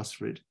boss has asked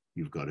for it,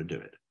 you've got to do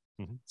it.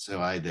 Mm-hmm.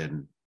 So I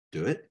then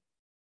do it.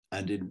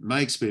 And in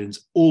my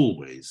experience,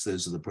 always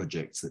those are the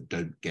projects that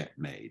don't get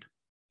made.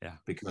 Yeah.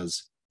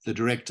 Because the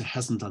director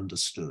hasn't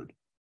understood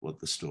what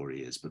the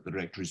story is, but the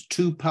director is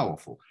too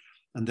powerful.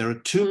 And there are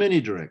too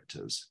many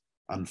directors,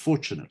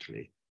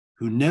 unfortunately,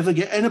 who never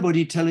get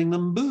anybody telling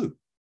them boo.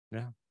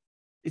 Yeah.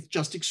 It's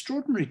just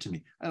extraordinary to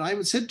me. And I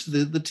said to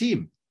the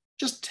team,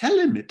 just tell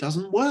him it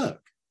doesn't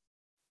work.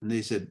 And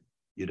they said,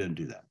 you don't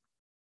do that.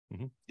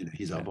 Mm-hmm. You know,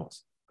 he's our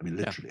boss. I mean,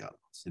 literally our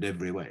boss in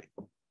every way.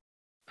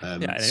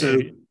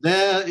 So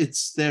there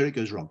it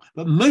goes wrong.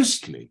 But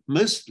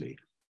mostly,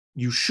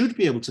 you should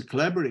be able to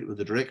collaborate with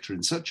the director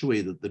in such a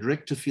way that the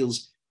director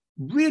feels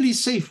really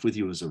safe with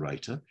you as a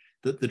writer,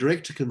 that the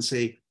director can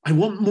say, I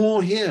want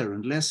more here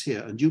and less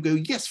here. And you go,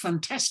 yes,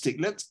 fantastic,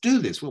 let's do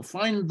this. We'll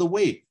find the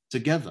way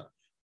together.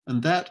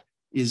 And that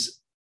is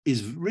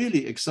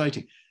really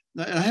exciting.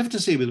 Now, I have to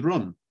say with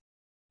Ron,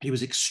 he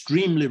was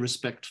extremely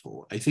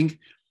respectful. I think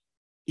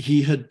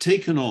he had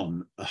taken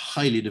on a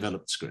highly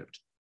developed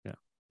script. Yeah.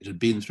 It had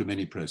been through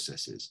many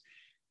processes.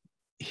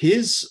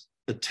 His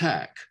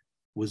attack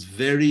was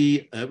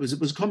very, it was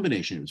a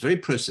combination. It was very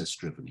process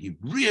driven. He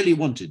really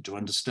wanted to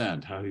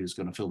understand how he was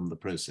going to film the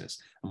process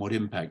and what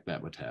impact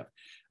that would have.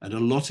 And a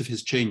lot of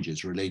his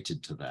changes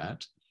related to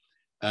that.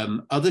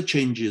 Other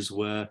changes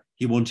were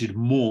he wanted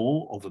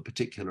more of a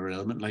particular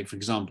element. Like, for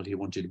example, he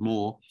wanted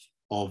more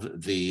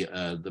of the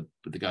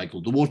guy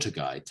called the water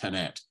guy,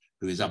 Tanet,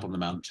 who is up on the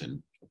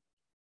mountain,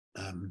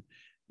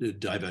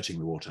 diverting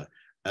the water.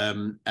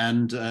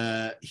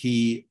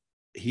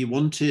 He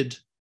wanted,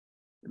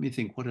 let me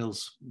think, what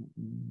else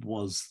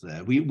was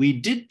there? We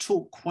did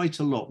talk quite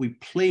a lot. We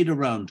played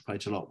around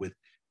quite a lot with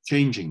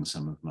changing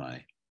some of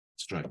my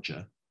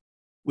structure,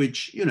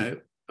 which, you know,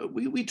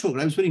 we talked,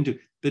 I was willing to,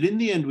 but in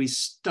the end we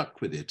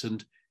stuck with it.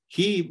 And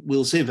he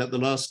will say, in fact, the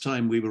last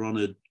time we were on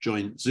a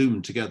joint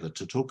Zoom together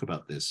to talk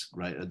about this,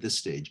 right at this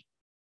stage,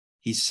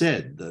 he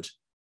said that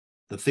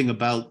the thing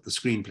about the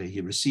screenplay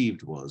he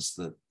received was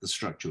that the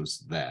structure was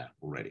there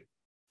already.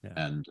 Yeah.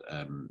 And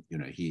you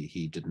know,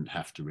 he didn't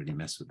have to really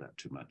mess with that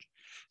too much.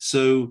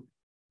 So,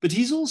 but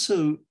he's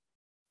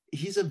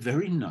a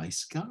very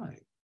nice guy.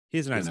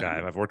 He's a nice you know?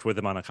 guy. I've worked with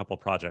him on a couple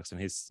of projects,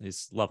 and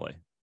he's lovely.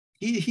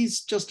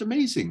 He's just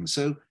amazing.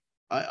 So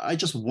I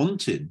just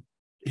wanted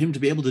him to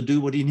be able to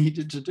do what he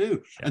needed to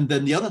do. Yeah. And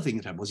then the other thing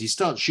that happened was he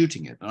started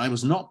shooting it, and I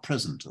was not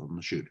present on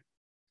the shoot.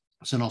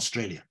 I was in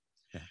Australia.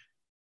 Yeah.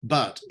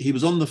 But he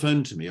was on the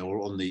phone to me,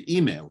 or on the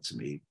email to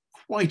me,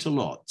 quite a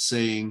lot,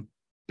 saying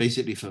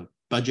basically, for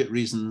budget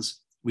reasons,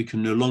 we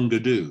can no longer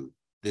do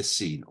this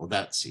scene or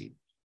that scene.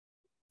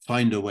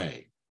 Find a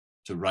way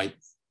to write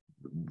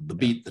the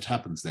beat that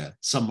happens there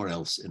somewhere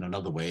else in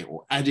another way,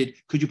 or add it.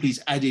 Could you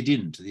please add it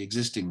into the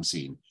existing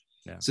scene?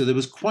 Yeah. So there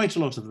was quite a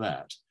lot of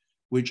that,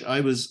 which I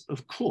was,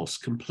 of course,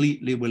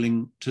 completely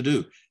willing to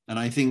do. And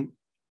I think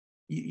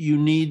you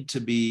need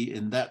to be,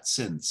 in that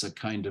sense, a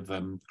kind of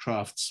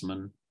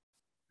craftsman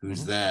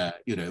who's there.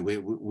 You know,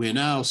 we're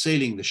now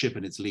sailing the ship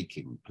and it's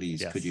leaking.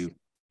 Please, Yes. could you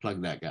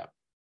plug that gap?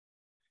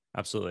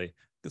 Absolutely.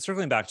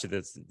 Circling back to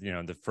this, you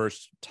know, the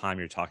first time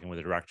you're talking with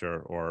a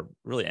director or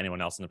really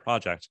anyone else in the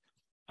project,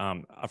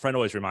 a friend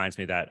always reminds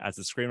me that as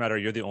a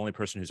screenwriter, you're the only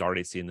person who's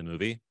already seen the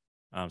movie.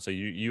 So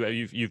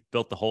you've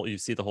built the whole, you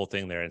see the whole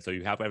thing there, and so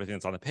you have everything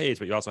that's on the page,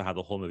 but you also have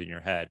the whole movie in your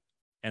head.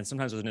 And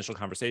sometimes those initial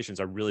conversations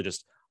are really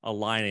just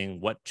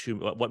aligning what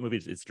movie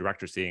is the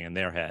director seeing in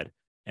their head,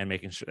 and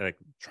making sure, like,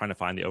 trying to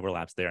find the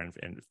overlaps there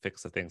and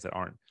fix the things that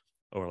aren't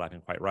overlapping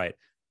quite right.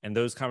 And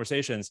those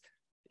conversations,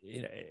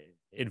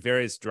 it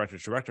varies director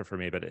to director for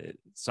me, but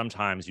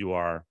sometimes you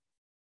are,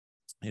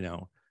 you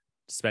know,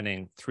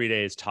 spending 3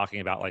 days talking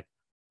about like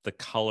the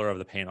color of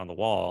the paint on the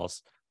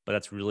walls, but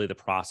that's really the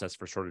process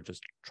for sort of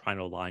just trying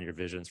to align your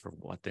visions for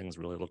what things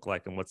really look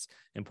like and what's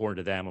important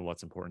to them and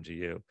what's important to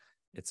you.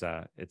 It's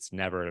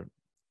never,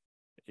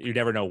 you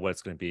never know what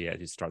it's going to be as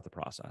you start the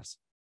process.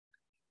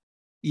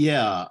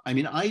 Yeah, I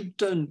mean, I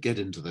don't get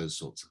into those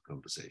sorts of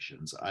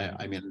conversations.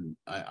 I'm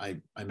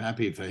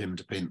happy for him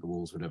to paint the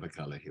walls whatever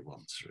color he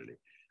wants, really.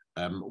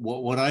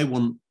 What I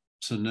want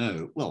to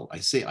know, well, I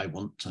say I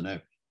want to know,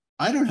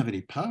 I don't have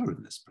any power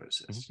in this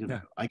process. You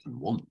know, I can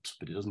want,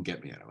 but it doesn't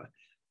get me anywhere.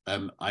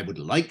 I would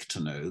like to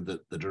know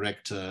that the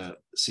director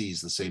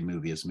sees the same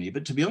movie as me,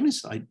 but to be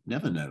honest, I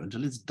never know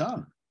until it's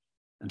done,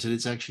 until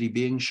it's actually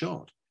being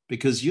shot,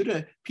 because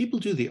people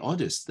do the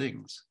oddest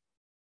things.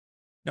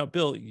 Now,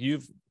 Bill,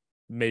 you've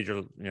made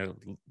your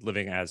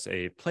living as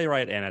a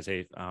playwright and as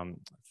a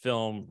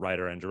film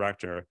writer and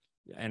director.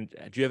 And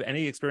do you have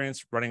any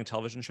experience running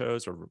television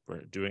shows or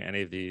doing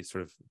any of the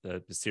sort of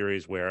the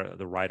series where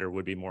the writer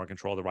would be more in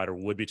control, the writer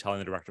would be telling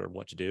the director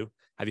what to do?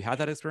 Have you had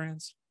that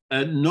experience?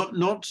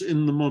 Not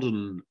in the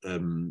modern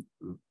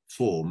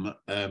form,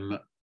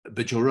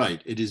 but you're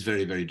right, it is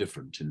very, very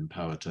different in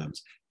power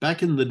terms.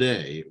 Back in the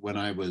day when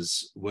I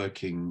was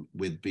working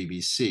with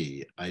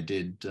BBC, I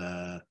did,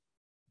 I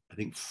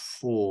think,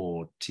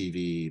 4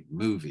 TV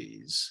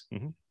movies.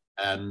 Mm-hmm.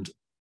 And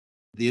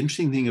the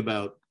interesting thing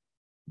about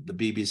the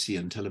BBC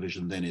and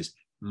television then is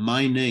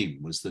my name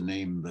was the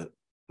name that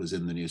was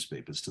in the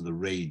newspapers, to the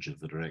rage of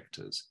the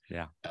directors.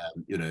 Yeah.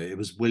 It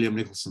was William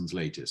Nicholson's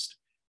latest.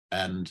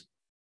 And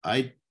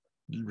I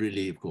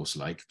really, of course,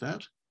 liked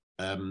that.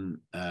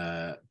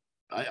 I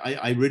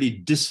really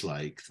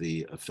dislike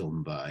the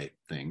film by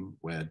thing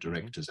where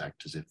directors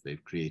act as if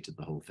they've created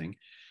the whole thing.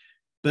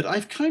 But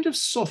I've kind of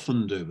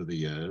softened over the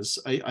years.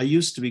 I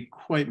used to be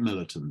quite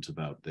militant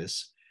about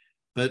this,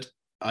 but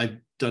I've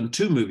done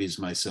 2 movies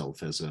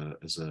myself as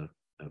a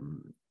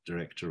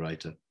director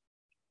writer,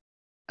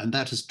 and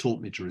that has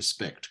taught me to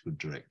respect good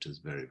directors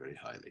very, very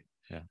highly.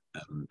 Yeah.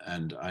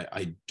 And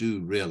I do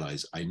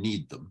realize I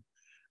need them.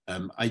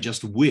 I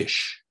just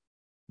wish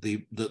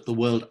that the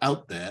world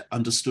out there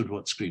understood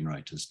what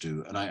screenwriters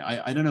do, and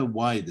I don't know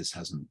why this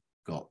hasn't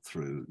got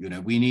through.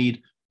 We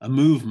need a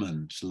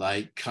movement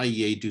like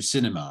Cahiers du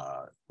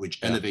Cinéma, which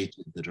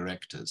elevated the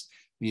directors.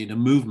 We need a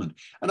movement.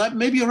 And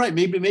maybe you're right.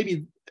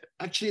 Maybe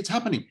actually it's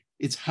happening.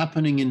 It's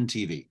happening in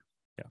TV.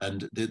 Yeah.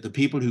 And the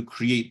people who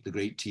create the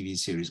great TV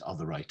series are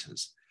the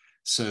writers.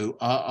 So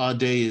our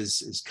day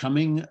is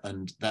coming,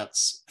 and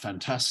that's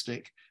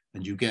fantastic.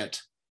 And you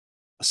get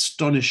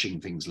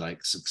astonishing things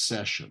like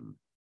Succession,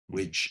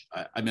 which,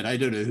 I mean, I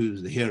don't know who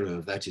the hero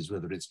of that is,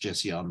 whether it's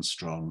Jesse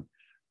Armstrong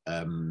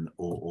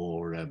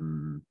or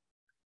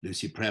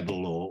Lucy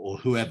Preble or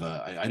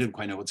whoever. I don't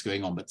quite know what's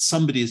going on, but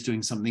somebody is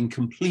doing something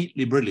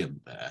completely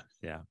brilliant there.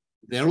 Yeah.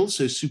 They're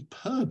also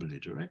superbly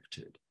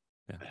directed,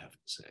 I have to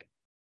say.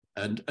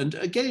 And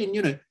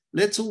again,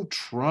 let's all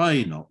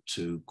try not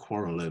to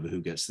quarrel over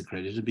who gets the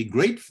credit and be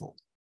grateful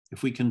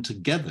if we can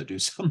together do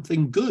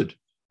something good,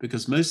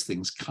 because most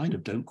things kind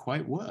of don't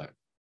quite work.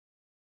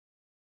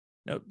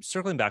 Now,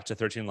 circling back to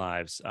 13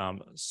 Lives,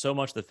 so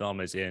much of the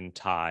film is in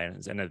Thai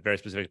and in a very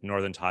specific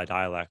Northern Thai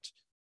dialect.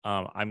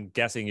 I'm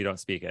guessing you don't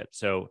speak it.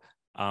 So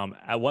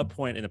at what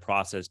point in the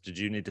process did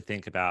you need to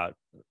think about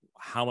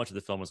how much of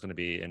the film was going to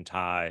be in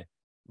Thai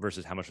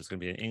versus how much was going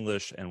to be in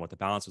English, and what the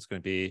balance was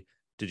going to be?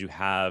 Did you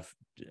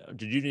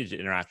need to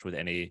interact with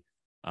any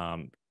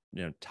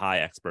Thai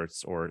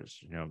experts or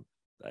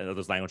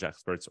those language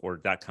experts, or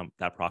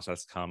that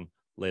process come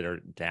later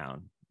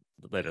through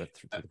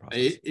the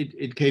process?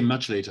 It came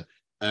much later.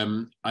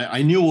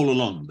 I knew all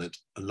along that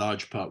a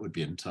large part would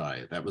be in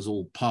Thai. That was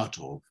all part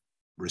of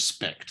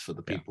respect for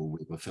the people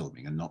we were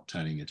filming and not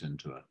turning it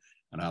into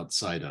an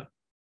outsider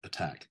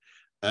attack.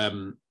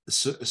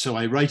 So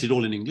I write it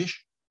all in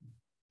English,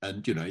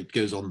 and it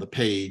goes on the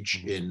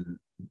page in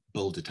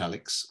bold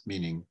italics,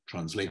 meaning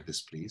translate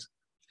this, please.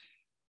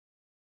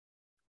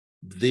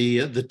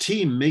 The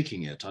team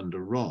making it under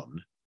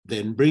Ron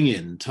then bring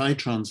in Thai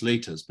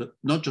translators, but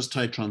not just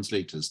Thai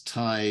translators,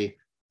 Thai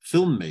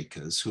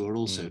filmmakers who are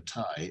also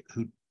Thai,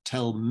 who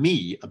tell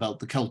me about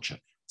the culture.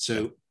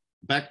 So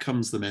back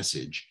comes the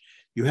message.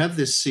 You have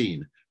this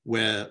scene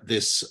where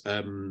this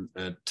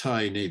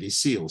Thai Navy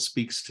SEAL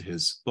speaks to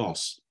his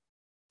boss,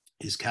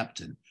 his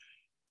captain,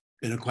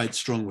 in a quite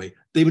strong way.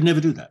 They would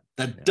never do that.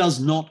 That does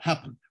not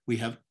happen. We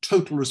have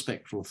total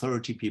respect for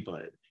authority people.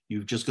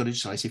 You've just got to,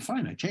 so I say,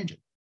 fine, I change it.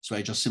 So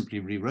I just simply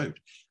rewrote.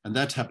 And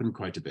that happened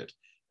quite a bit.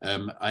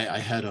 I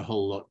had a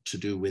whole lot to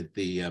do with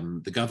the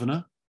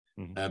governor,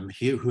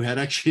 who had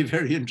actually a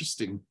very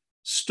interesting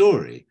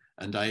story.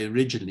 And I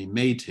originally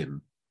made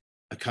him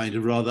a kind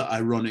of rather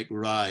ironic,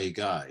 wry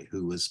guy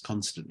who was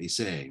constantly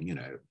saying,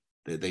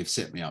 they've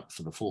set me up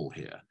for the fall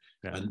here.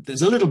 Yeah. And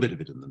there's a little bit of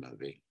it in the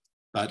movie,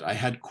 but I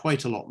had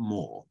quite a lot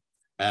more.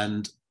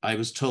 And I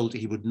was told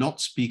he would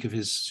not speak of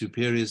his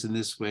superiors in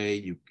this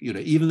way.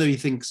 Even though he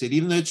thinks it,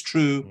 even though it's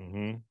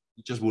true,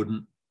 he just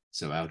wouldn't.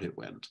 So out it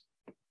went.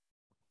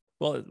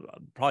 Well,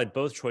 probably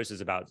both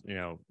choices about,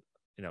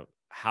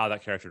 how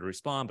that character to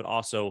respond, but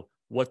also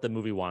what the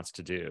movie wants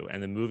to do.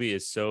 And the movie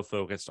is so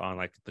focused on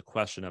like the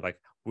question of like,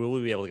 will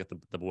we be able to get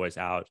the boys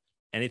out?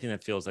 Anything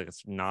that feels like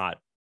it's not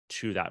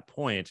to that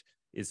point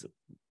is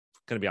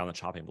going to be on the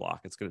chopping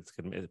block. It's going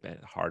to be a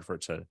bit hard for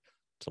it to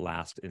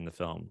last in the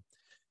film.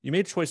 You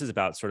made choices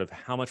about sort of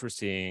how much we're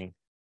seeing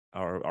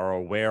or are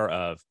aware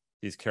of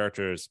these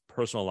characters'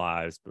 personal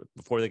lives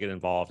before they get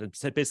involved. And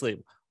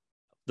basically,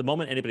 the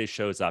moment anybody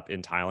shows up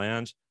in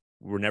Thailand,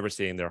 we're never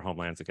seeing their home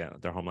life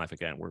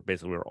again.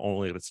 We're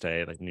only going to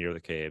stay like near the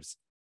caves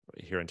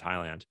here in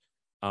Thailand.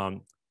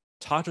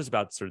 Talk to us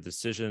about sort of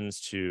decisions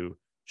to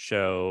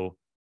show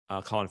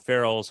Colin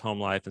Farrell's home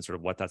life and sort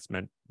of what that's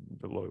meant,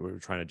 what we were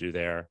trying to do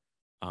there,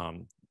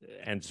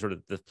 and sort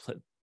of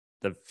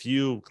the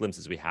few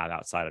glimpses we had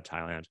outside of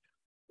Thailand.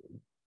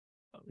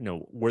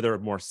 Were there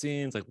more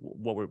scenes? Like,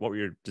 what were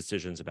your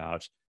decisions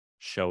about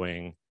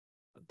showing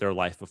their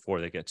life before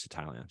they get to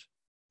Thailand?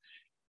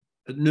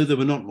 No, there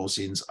were not more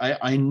scenes.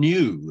 I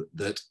knew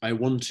that I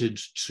wanted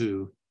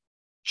to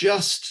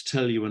just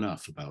tell you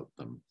enough about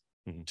them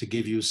to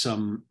give you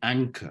some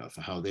anchor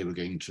for how they were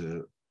going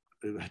to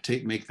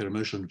make their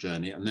emotional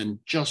journey, and then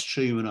just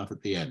show you enough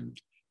at the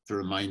end to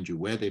remind you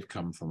where they've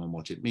come from and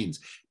what it means.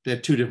 They're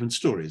two different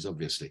stories,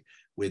 obviously.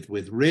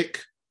 With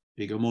Rick,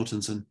 Viggo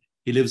Mortensen,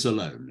 he lives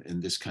alone in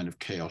this kind of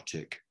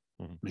chaotic,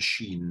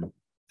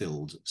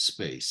 machine-filled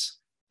space.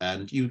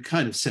 And you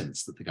kind of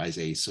sense that the guy's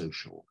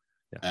asocial.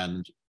 Yeah.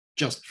 And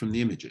just from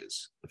the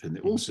images of him,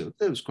 also,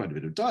 there was quite a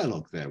bit of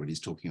dialogue there when he's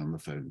talking on the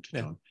phone to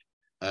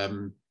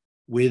John.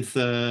 With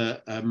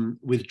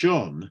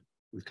John,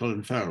 with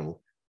Colin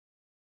Farrell,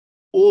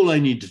 all I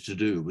needed to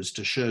do was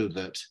to show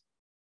that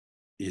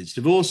he's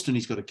divorced and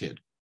he's got a kid.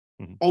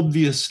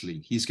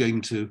 Obviously, he's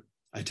going to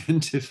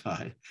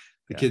identify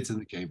the kids in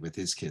the cave with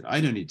his kid.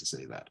 I don't need to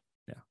say that.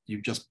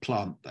 You just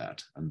plant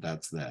that, and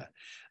that's there.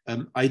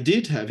 I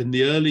did have, in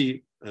the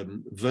early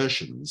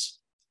versions,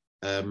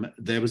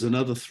 there was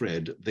another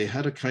thread. They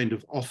had a kind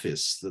of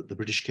office that the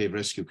British Cave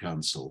Rescue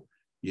Council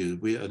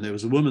used, and there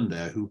was a woman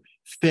there who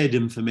fed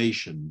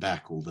information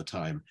back all the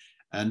time.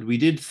 And we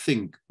did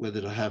think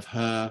whether to have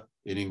her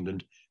in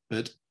England,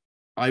 but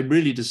I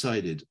really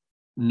decided,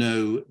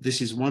 no,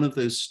 this is one of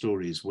those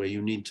stories where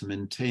you need to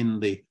maintain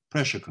the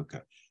pressure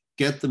cooker,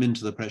 get them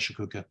into the pressure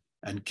cooker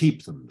and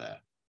keep them there.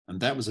 And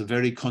that was a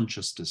very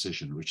conscious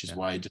decision, which is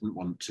why I didn't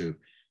want to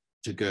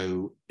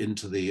go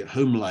into the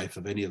home life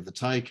of any of the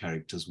Thai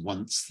characters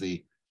once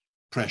the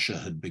pressure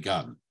had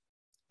begun.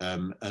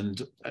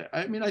 And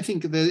I mean, I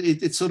think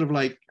it's sort of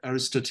like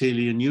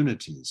Aristotelian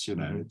unities,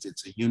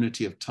 it's a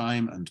unity of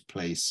time and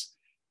place,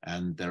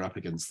 and they're up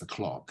against the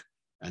clock,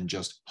 and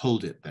just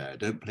hold it there.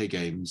 Don't play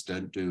games,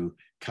 don't do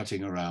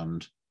cutting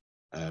around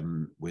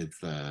with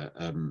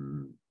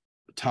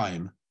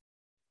time.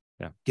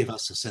 Give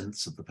us a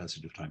sense of the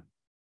passage of time.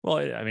 Well,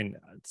 I mean,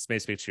 this may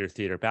speak to your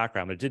theater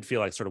background, but it did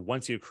feel like sort of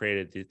once you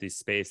created the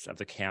space of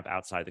the camp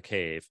outside the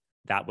cave,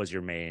 that was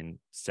your main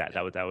set.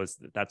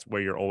 That's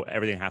where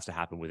everything has to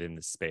happen within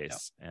this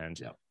space and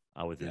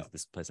within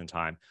this place and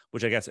time,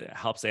 which I guess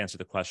helps answer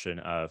the question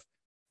of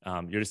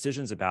your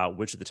decisions about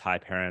which of the Thai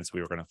parents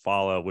we were going to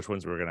follow, which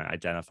ones we were going to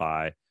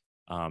identify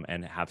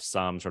and have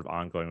some sort of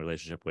ongoing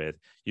relationship with.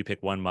 You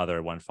pick one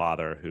mother, one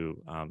father who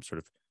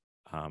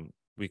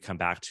we come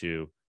back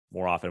to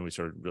more often. We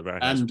sort of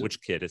recognize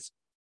which kid is.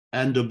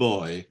 And a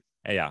boy.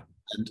 Yeah.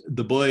 And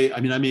the boy, I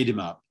mean, I made him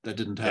up. That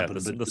didn't happen.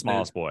 The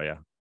smallest boy,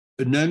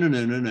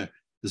 No.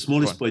 The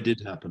smallest boy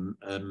did happen.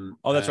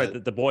 Oh, that's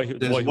right. The boy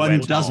who one who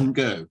doesn't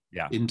go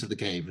yeah. into the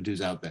cave and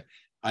who's out there.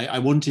 I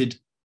wanted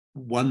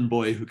one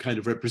boy who kind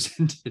of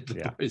represented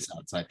the boys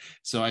outside.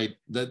 So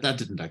that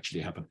didn't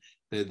actually happen.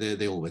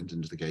 They all went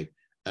into the cave.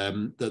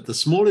 The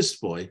smallest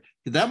boy,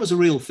 that was a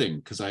real thing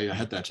because I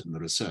had that in the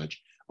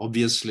research.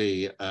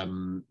 Obviously,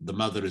 the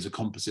mother is a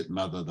composite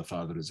mother, the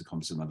father is a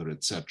composite mother,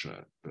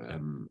 etc.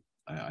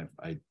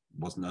 I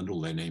wasn't, and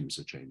all their names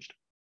are changed.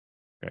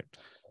 Great.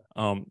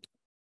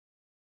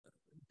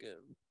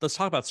 Let's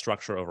talk about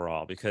structure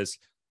overall, because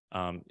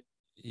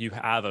you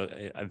have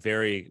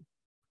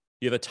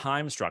you have a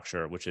time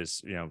structure, which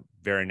is,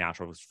 very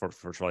natural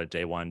for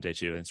day one, day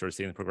two, and sort of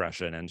seeing the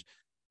progression.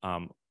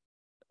 And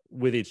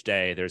with each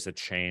day, there's a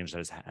change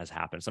that has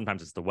happened.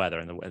 Sometimes it's the weather,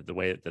 and the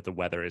way that the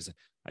weather is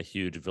a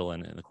huge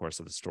villain in the course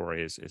of the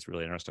story is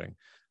really interesting.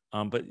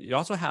 But you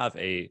also have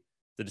the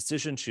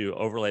decision to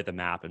overlay the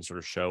map and sort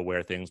of show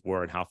where things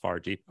were and how far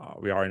deep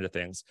we are into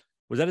things.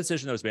 Was that a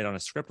decision that was made on a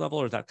script level,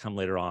 or did that come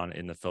later on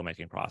in the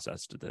filmmaking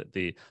process?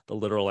 The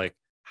literal, like,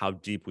 how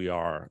deep we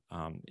are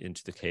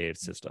into the cave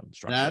system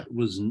structure?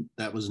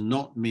 That was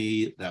not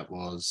me. That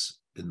was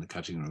in the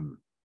cutting room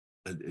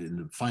in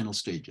the final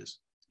stages.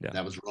 Yeah.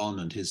 That was Ron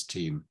and his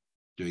team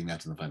doing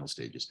that in the final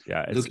stages.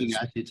 Yeah, looking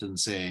at it and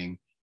saying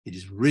it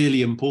is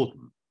really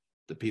important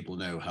that people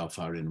know how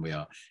far in we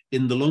are.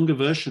 In the longer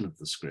version of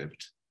the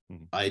script,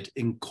 I'd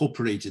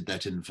incorporated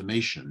that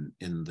information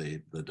in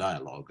the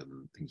dialogue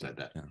and things like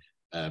that. Yeah.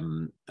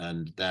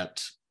 And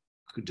that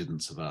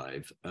didn't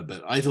survive,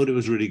 but I thought it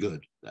was really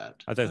good.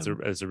 I think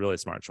it's a really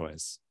smart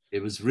choice.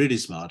 It was really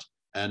smart,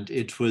 and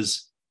it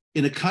was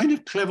in a kind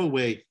of clever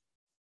way.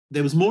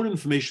 There was more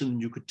information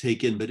than you could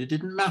take in, but it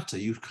didn't matter.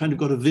 You kind of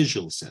got a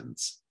visual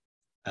sense,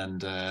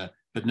 and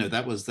but no,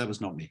 that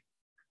was not me.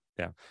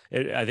 Yeah,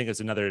 I think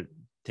it's another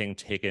thing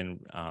taken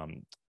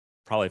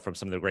probably from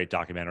some of the great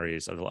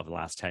documentaries of the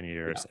last 10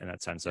 years, in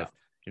that sense of,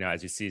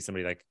 as you see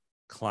somebody like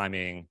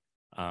climbing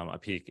a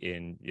peak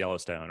in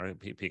Yellowstone or a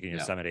peak in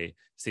Yosemite,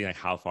 seeing like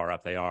how far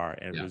up they are,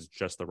 and it was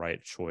just the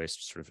right choice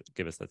to sort of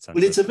give us that sense.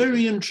 Well, it's a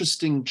very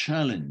interesting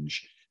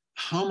challenge.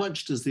 How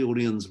much does the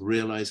audience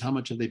realize? How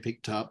much have they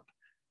picked up?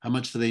 How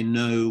much do they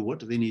know? What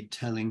do they need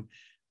telling?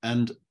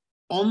 And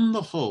on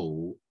the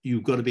whole,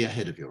 you've got to be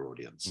ahead of your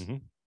audience.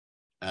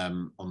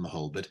 On the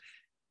whole,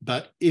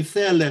 but if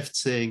they're left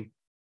saying,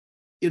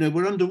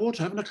 we're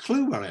underwater, I haven't a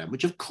clue where I am,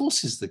 which of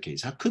course is the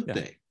case. How could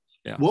they?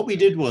 Yeah. What we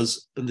did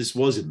was, and this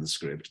was in the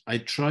script, I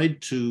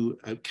tried to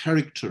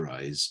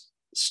characterize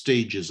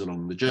stages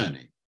along the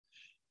journey.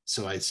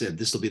 So I said,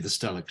 this will be the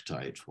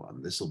stalactite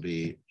one, this will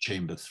be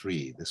chamber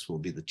 3, this will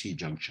be the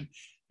T-junction.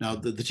 Now,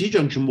 the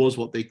T-junction was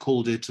what they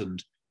called it,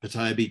 and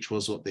Pattaya Beach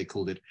was what they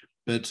called it.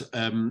 But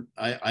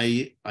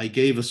I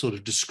gave a sort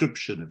of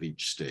description of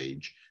each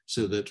stage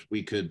so that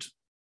we could,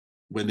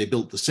 when they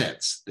built the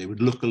sets, they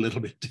would look a little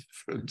bit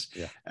different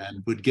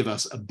and would give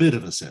us a bit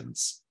of a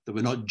sense that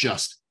we're not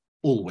just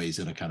always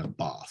in a kind of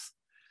bath.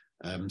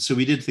 So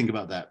we did think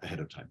about that ahead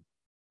of time.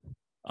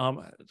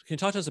 Can you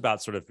talk to us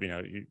about sort of,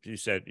 you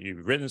said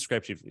you've written the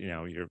script,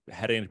 you're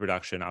heading into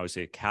production,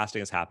 obviously casting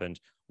has happened.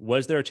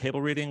 Was there a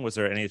table reading? Was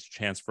there any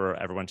chance for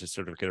everyone to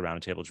sort of get around a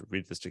table to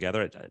read this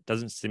together? It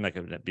doesn't seem like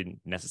it would be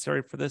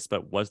necessary for this,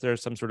 but was there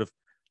some sort of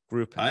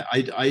group?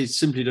 I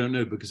simply don't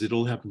know, because it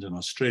all happened in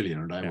Australia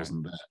and I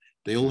wasn't there.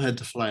 They all had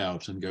to fly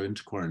out and go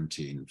into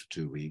quarantine for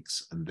 2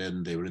 weeks, and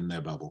then they were in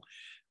their bubble.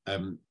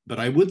 But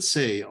I would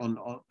say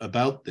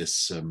about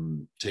this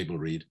table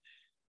read,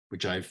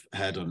 which I've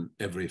had on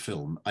every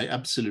film, I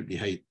absolutely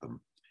hate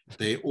them.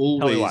 They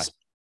always,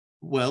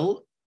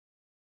 well,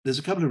 there's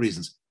a couple of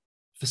reasons.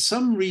 For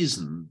some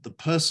reason, the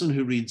person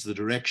who reads the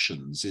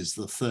directions is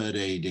the third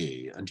AD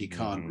and he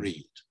can't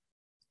read.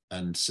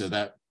 And so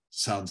that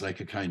sounds like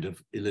a kind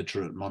of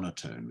illiterate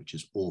monotone, which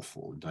is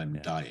awful, and I'm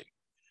dying.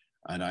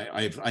 And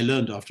I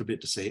learned after a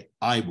bit to say,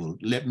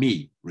 let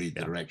me read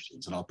the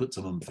directions and I'll put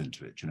some oomph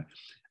into it,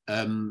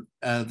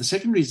 The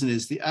second reason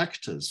is the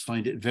actors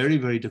find it very,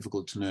 very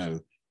difficult to know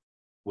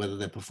whether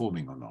they're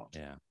performing or not.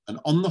 Yeah. And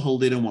on the whole,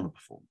 they don't want to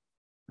perform.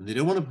 And they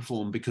don't want to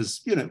perform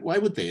because, why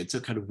would they? It's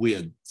a kind of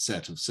weird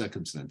set of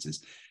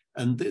circumstances.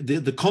 And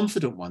the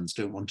confident ones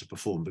don't want to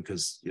perform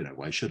because,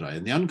 why should I?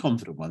 And the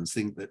unconfident ones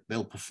think that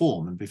they'll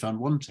perform and be found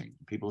wanting.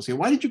 People say,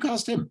 why did you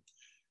cast him?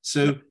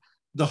 So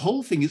the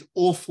whole thing is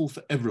awful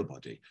for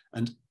everybody.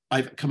 And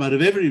I've come out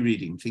of every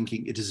reading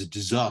thinking it is a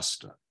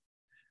disaster.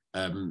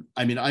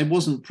 I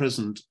wasn't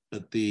present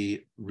at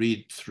the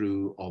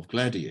read-through of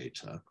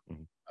Gladiator.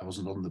 I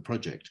wasn't on the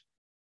project,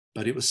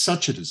 but it was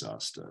such a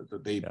disaster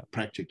that they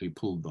practically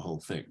pulled the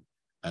whole thing.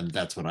 And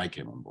that's when I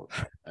came on board.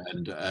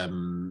 And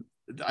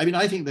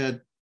I think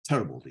they're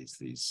terrible,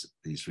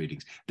 these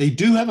readings. They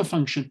do have a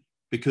function,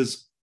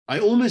 because I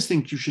almost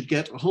think you should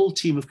get a whole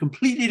team of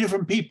completely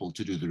different people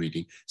to do the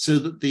reading, so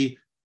that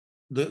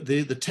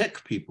the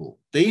tech people,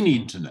 they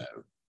need to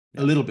know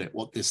a little bit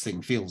what this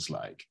thing feels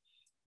like.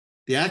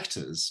 The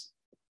actors,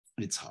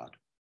 it's hard.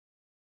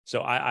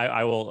 So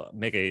I will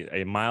make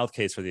a mild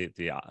case for the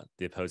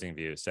opposing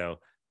view. So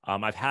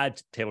I've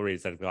had table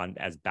reads that have gone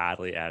as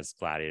badly as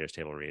Gladiator's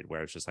table read,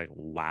 where it's just like,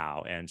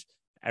 wow. And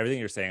everything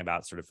you're saying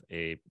about sort of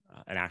an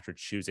actor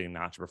choosing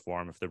not to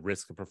perform, if the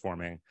risk of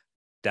performing,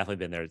 definitely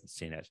been there and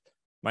seen it.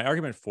 My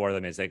argument for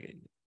them is like,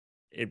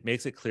 it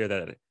makes it clear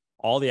that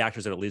all the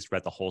actors have at least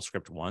read the whole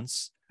script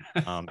once,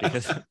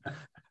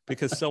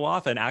 because so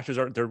often actors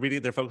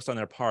they're focused on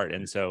their part,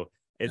 and so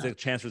it's a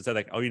chance to say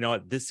like, oh, you know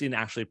what, this scene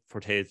actually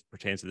pertains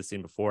to the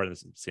scene before and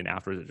this scene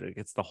afterwards. It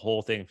gets the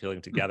whole thing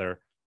feeling together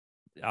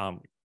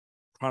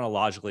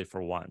chronologically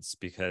for once,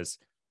 because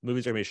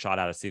movies are going to be shot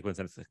out of sequence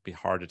and it's going to be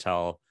hard to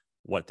tell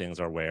what things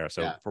are where.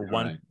 So for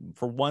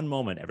one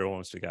moment, everyone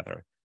was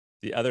together.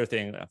 The other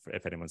thing,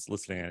 if anyone's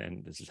listening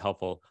and this is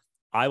helpful,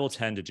 I will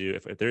tend to do,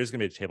 if there is going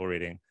to be a table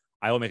reading,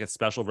 I will make a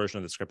special version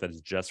of the script that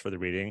is just for the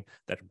reading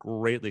that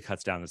greatly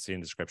cuts down the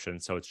scene description.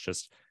 So it's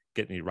just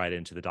getting you right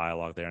into the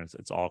dialogue there. And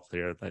it's all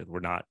clear that we're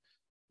not,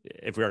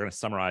 if we are going to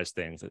summarize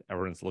things,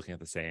 everyone's looking at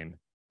the same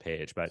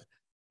page. But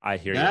I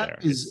hear you there.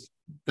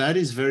 That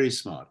is very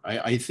smart.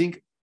 I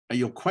think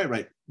you're quite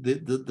right.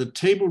 The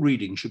table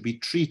reading should be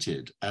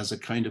treated as a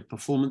kind of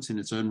performance in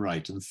its own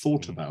right and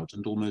thought about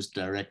and almost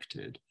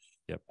directed.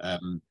 Yep.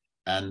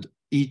 And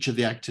each of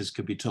the actors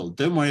could be told,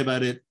 don't worry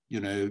about it,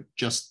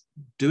 just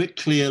do it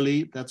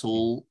clearly. That's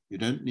all. You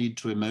don't need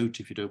to emote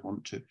if you don't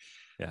want to.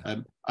 Yeah.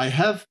 I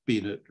have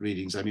been at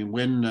readings. I mean,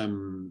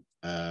 when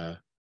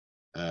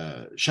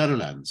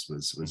Shadowlands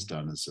was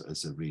done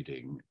as a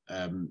reading,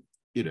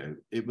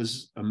 it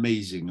was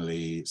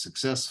amazingly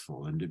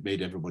successful and it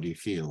made everybody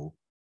feel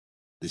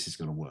this is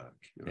going to work.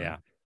 Yeah.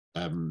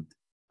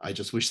 I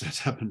just wish that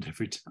happened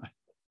every time.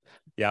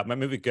 Yeah, my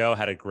movie Go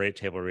had a great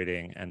table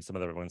reading and some of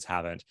the other ones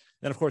haven't.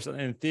 Then, of course,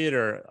 in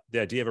theater, the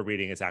idea of a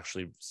reading is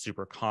actually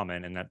super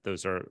common, and that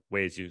those are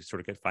ways you sort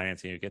of get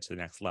financing, you get to the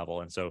next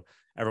level. And so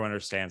everyone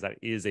understands that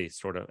is a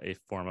sort of a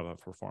form of a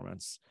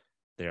performance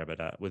there.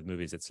 But with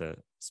movies, it's a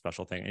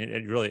special thing.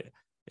 And you really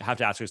have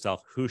to ask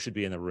yourself, who should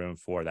be in the room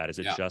for that? Is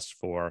it just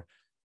for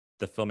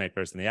the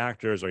filmmakers and the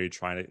actors? Or are you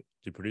trying to,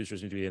 do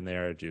producers need to be in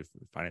there? Do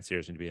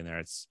financiers need to be in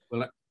there?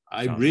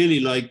 I really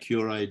like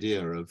your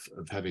idea of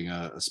having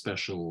a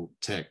special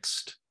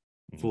text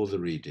for the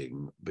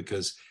reading,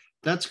 because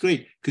that's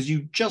great, because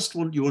you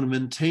want to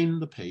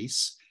maintain the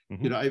pace.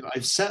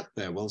 I've sat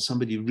there while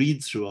somebody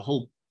reads through a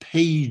whole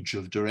page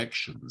of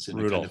directions in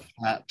a kind of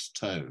flat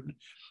tone,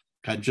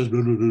 kind of just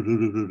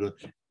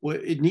well,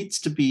 it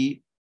needs to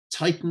be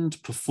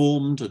tightened,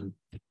 performed, and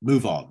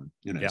move on,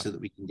 so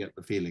that we can get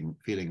the feeling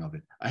of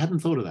it. I hadn't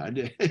thought of that.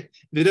 If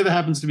it ever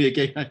happens to me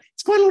again,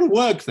 it's quite a lot of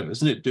work, though,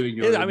 isn't it? Doing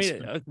your own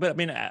stuff.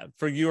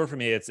 For you or for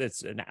me, it's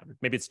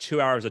maybe it's 2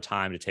 hours of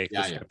time to take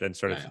the script and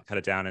sort of cut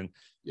it down. And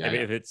maybe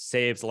if it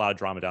saves a lot of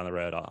drama down the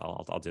road,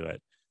 I'll do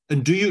it.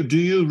 And do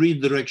you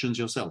read the directions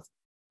yourself?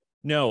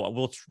 No,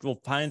 we'll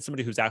find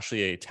somebody who's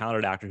actually a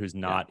talented actor who's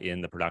not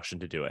in the production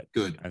to do it.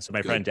 Good. And so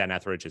my friend Dan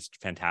Etheridge is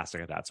fantastic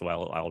at that. So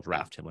I'll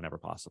draft him whenever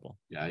possible.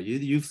 Yeah,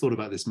 you've thought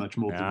about this much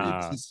more than me.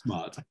 This is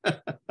smart.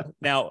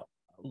 Now,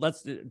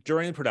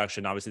 during the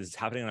production, obviously this is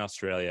happening in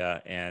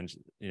Australia, and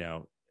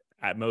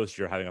at most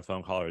you're having a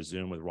phone call or a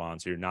Zoom with Ron,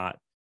 so you're not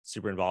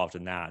super involved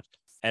in that.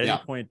 At any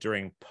point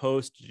during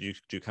post, do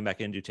you come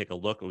back in, do you take a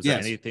look? Was there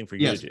anything for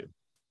you to do?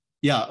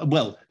 Yeah,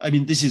 well, I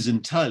mean, this is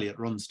entirely at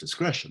Ron's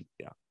discretion.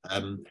 Yeah.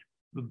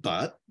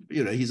 But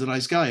he's a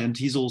nice guy, and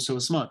he's also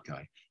a smart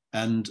guy.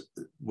 And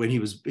when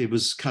it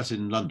was cut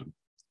in London,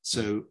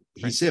 so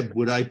he said,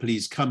 "Would I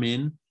please come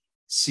in,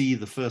 see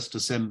the first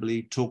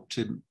assembly, talk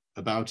to him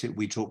about it?"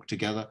 We talked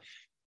together.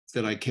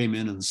 Then I came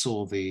in and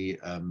saw the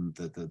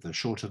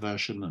shorter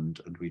version, and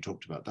we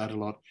talked about that a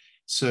lot.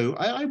 So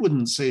I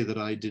wouldn't say that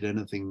I did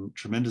anything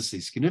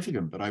tremendously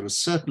significant, but I was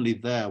certainly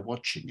there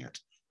watching it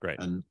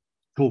and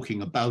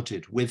talking about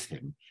it with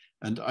him.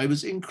 And I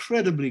was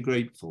incredibly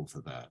grateful for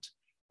that.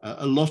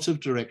 A lot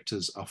of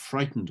directors are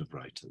frightened of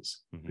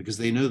writers because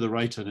they know the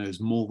writer knows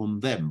more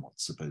than them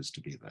what's supposed to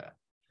be there.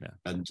 Yeah.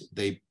 And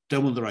they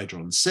don't want the writer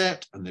on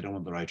set, and they don't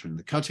want the writer in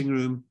the cutting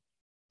room,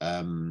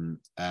 and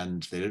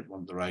they don't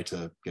want the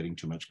writer getting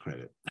too much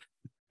credit.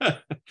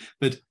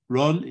 But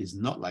Ron is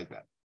not like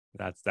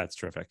that. That's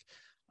terrific.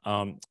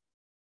 Can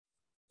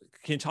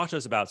you talk to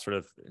us about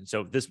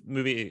so this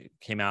movie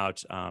came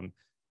out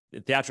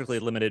theatrically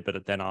limited,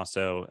 but then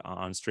also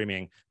on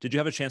streaming. Did you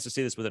have a chance to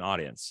see this with an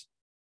audience?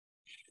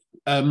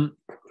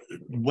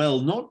 Well,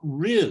 not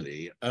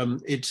really.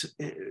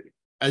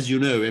 As you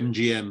know,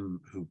 MGM,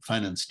 who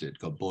financed it,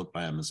 got bought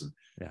by Amazon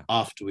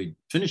after we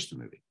finished the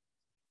movie.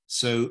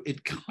 So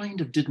it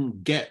kind of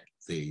didn't get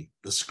the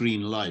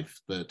screen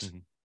life that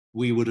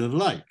we would have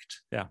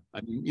liked. Yeah.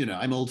 I mean,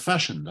 I'm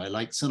old-fashioned. I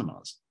like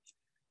cinemas.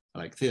 I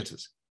like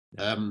theaters.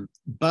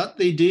 But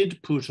they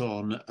did put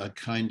on a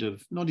kind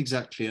of, not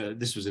exactly,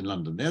 this was in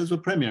London. There was a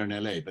premiere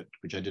in LA, but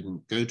which I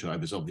didn't go to. I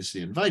was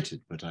obviously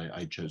invited, but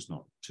I chose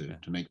not to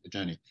make the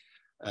journey.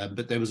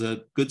 But there was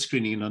a good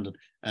screening in London.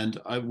 And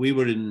we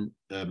were in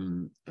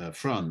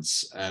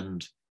France,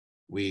 and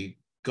we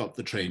got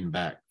the train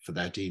back for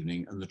that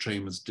evening, and the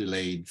train was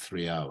delayed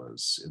 3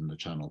 hours in the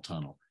Channel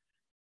Tunnel,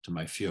 to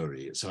my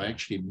fury. So I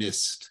actually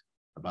missed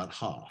about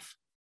half.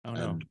 Oh,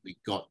 no. and we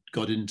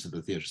got into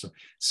the theatre.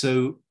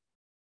 So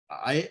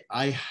I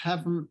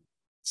haven't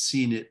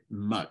seen it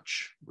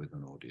much with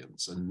an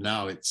audience, and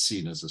now it's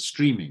seen as a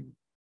streaming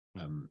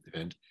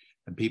event,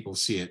 and people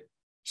see it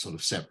sort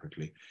of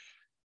separately.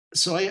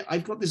 So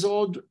I've got this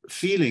odd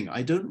feeling.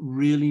 I don't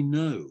really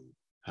know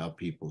how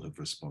people have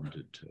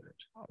responded to it.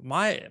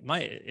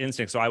 My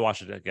instinct, so I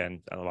watched it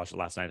again. I watched it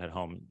last night at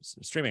home,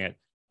 streaming it.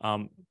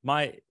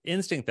 My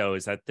instinct, though,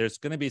 is that there's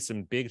going to be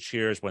some big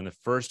cheers when the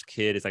first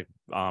kid is like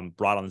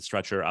brought on the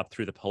stretcher up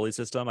through the pulley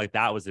system. Like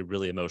that was a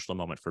really emotional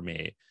moment for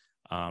me.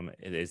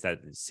 Is that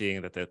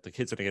seeing that the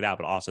kids are going to get out,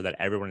 but also that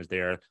everyone is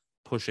there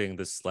pushing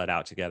the sled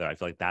out together. I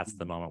feel like that's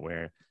the moment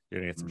where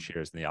you're going to get some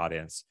cheers in the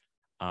audience.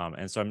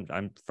 And so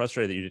I'm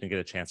frustrated that you didn't get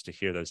a chance to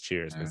hear those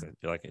cheers, because I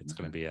feel like it's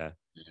going to be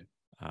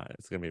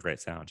it's going to be a great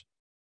sound.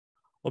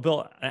 Well,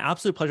 Bill, an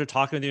absolute pleasure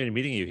talking with you and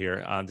meeting you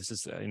here. This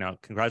is,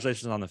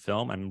 congratulations on the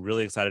film. I'm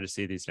really excited to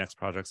see these next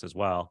projects as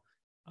well.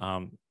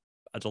 A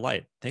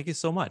delight. Thank you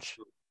so much.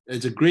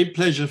 It's a great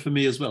pleasure for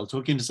me as well,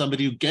 talking to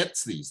somebody who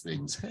gets these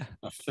things,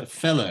 a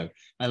fellow.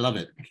 I love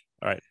it.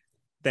 All right.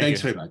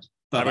 Thanks very much.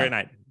 Bye-bye. Have a great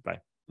night. Bye.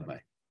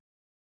 Bye-bye.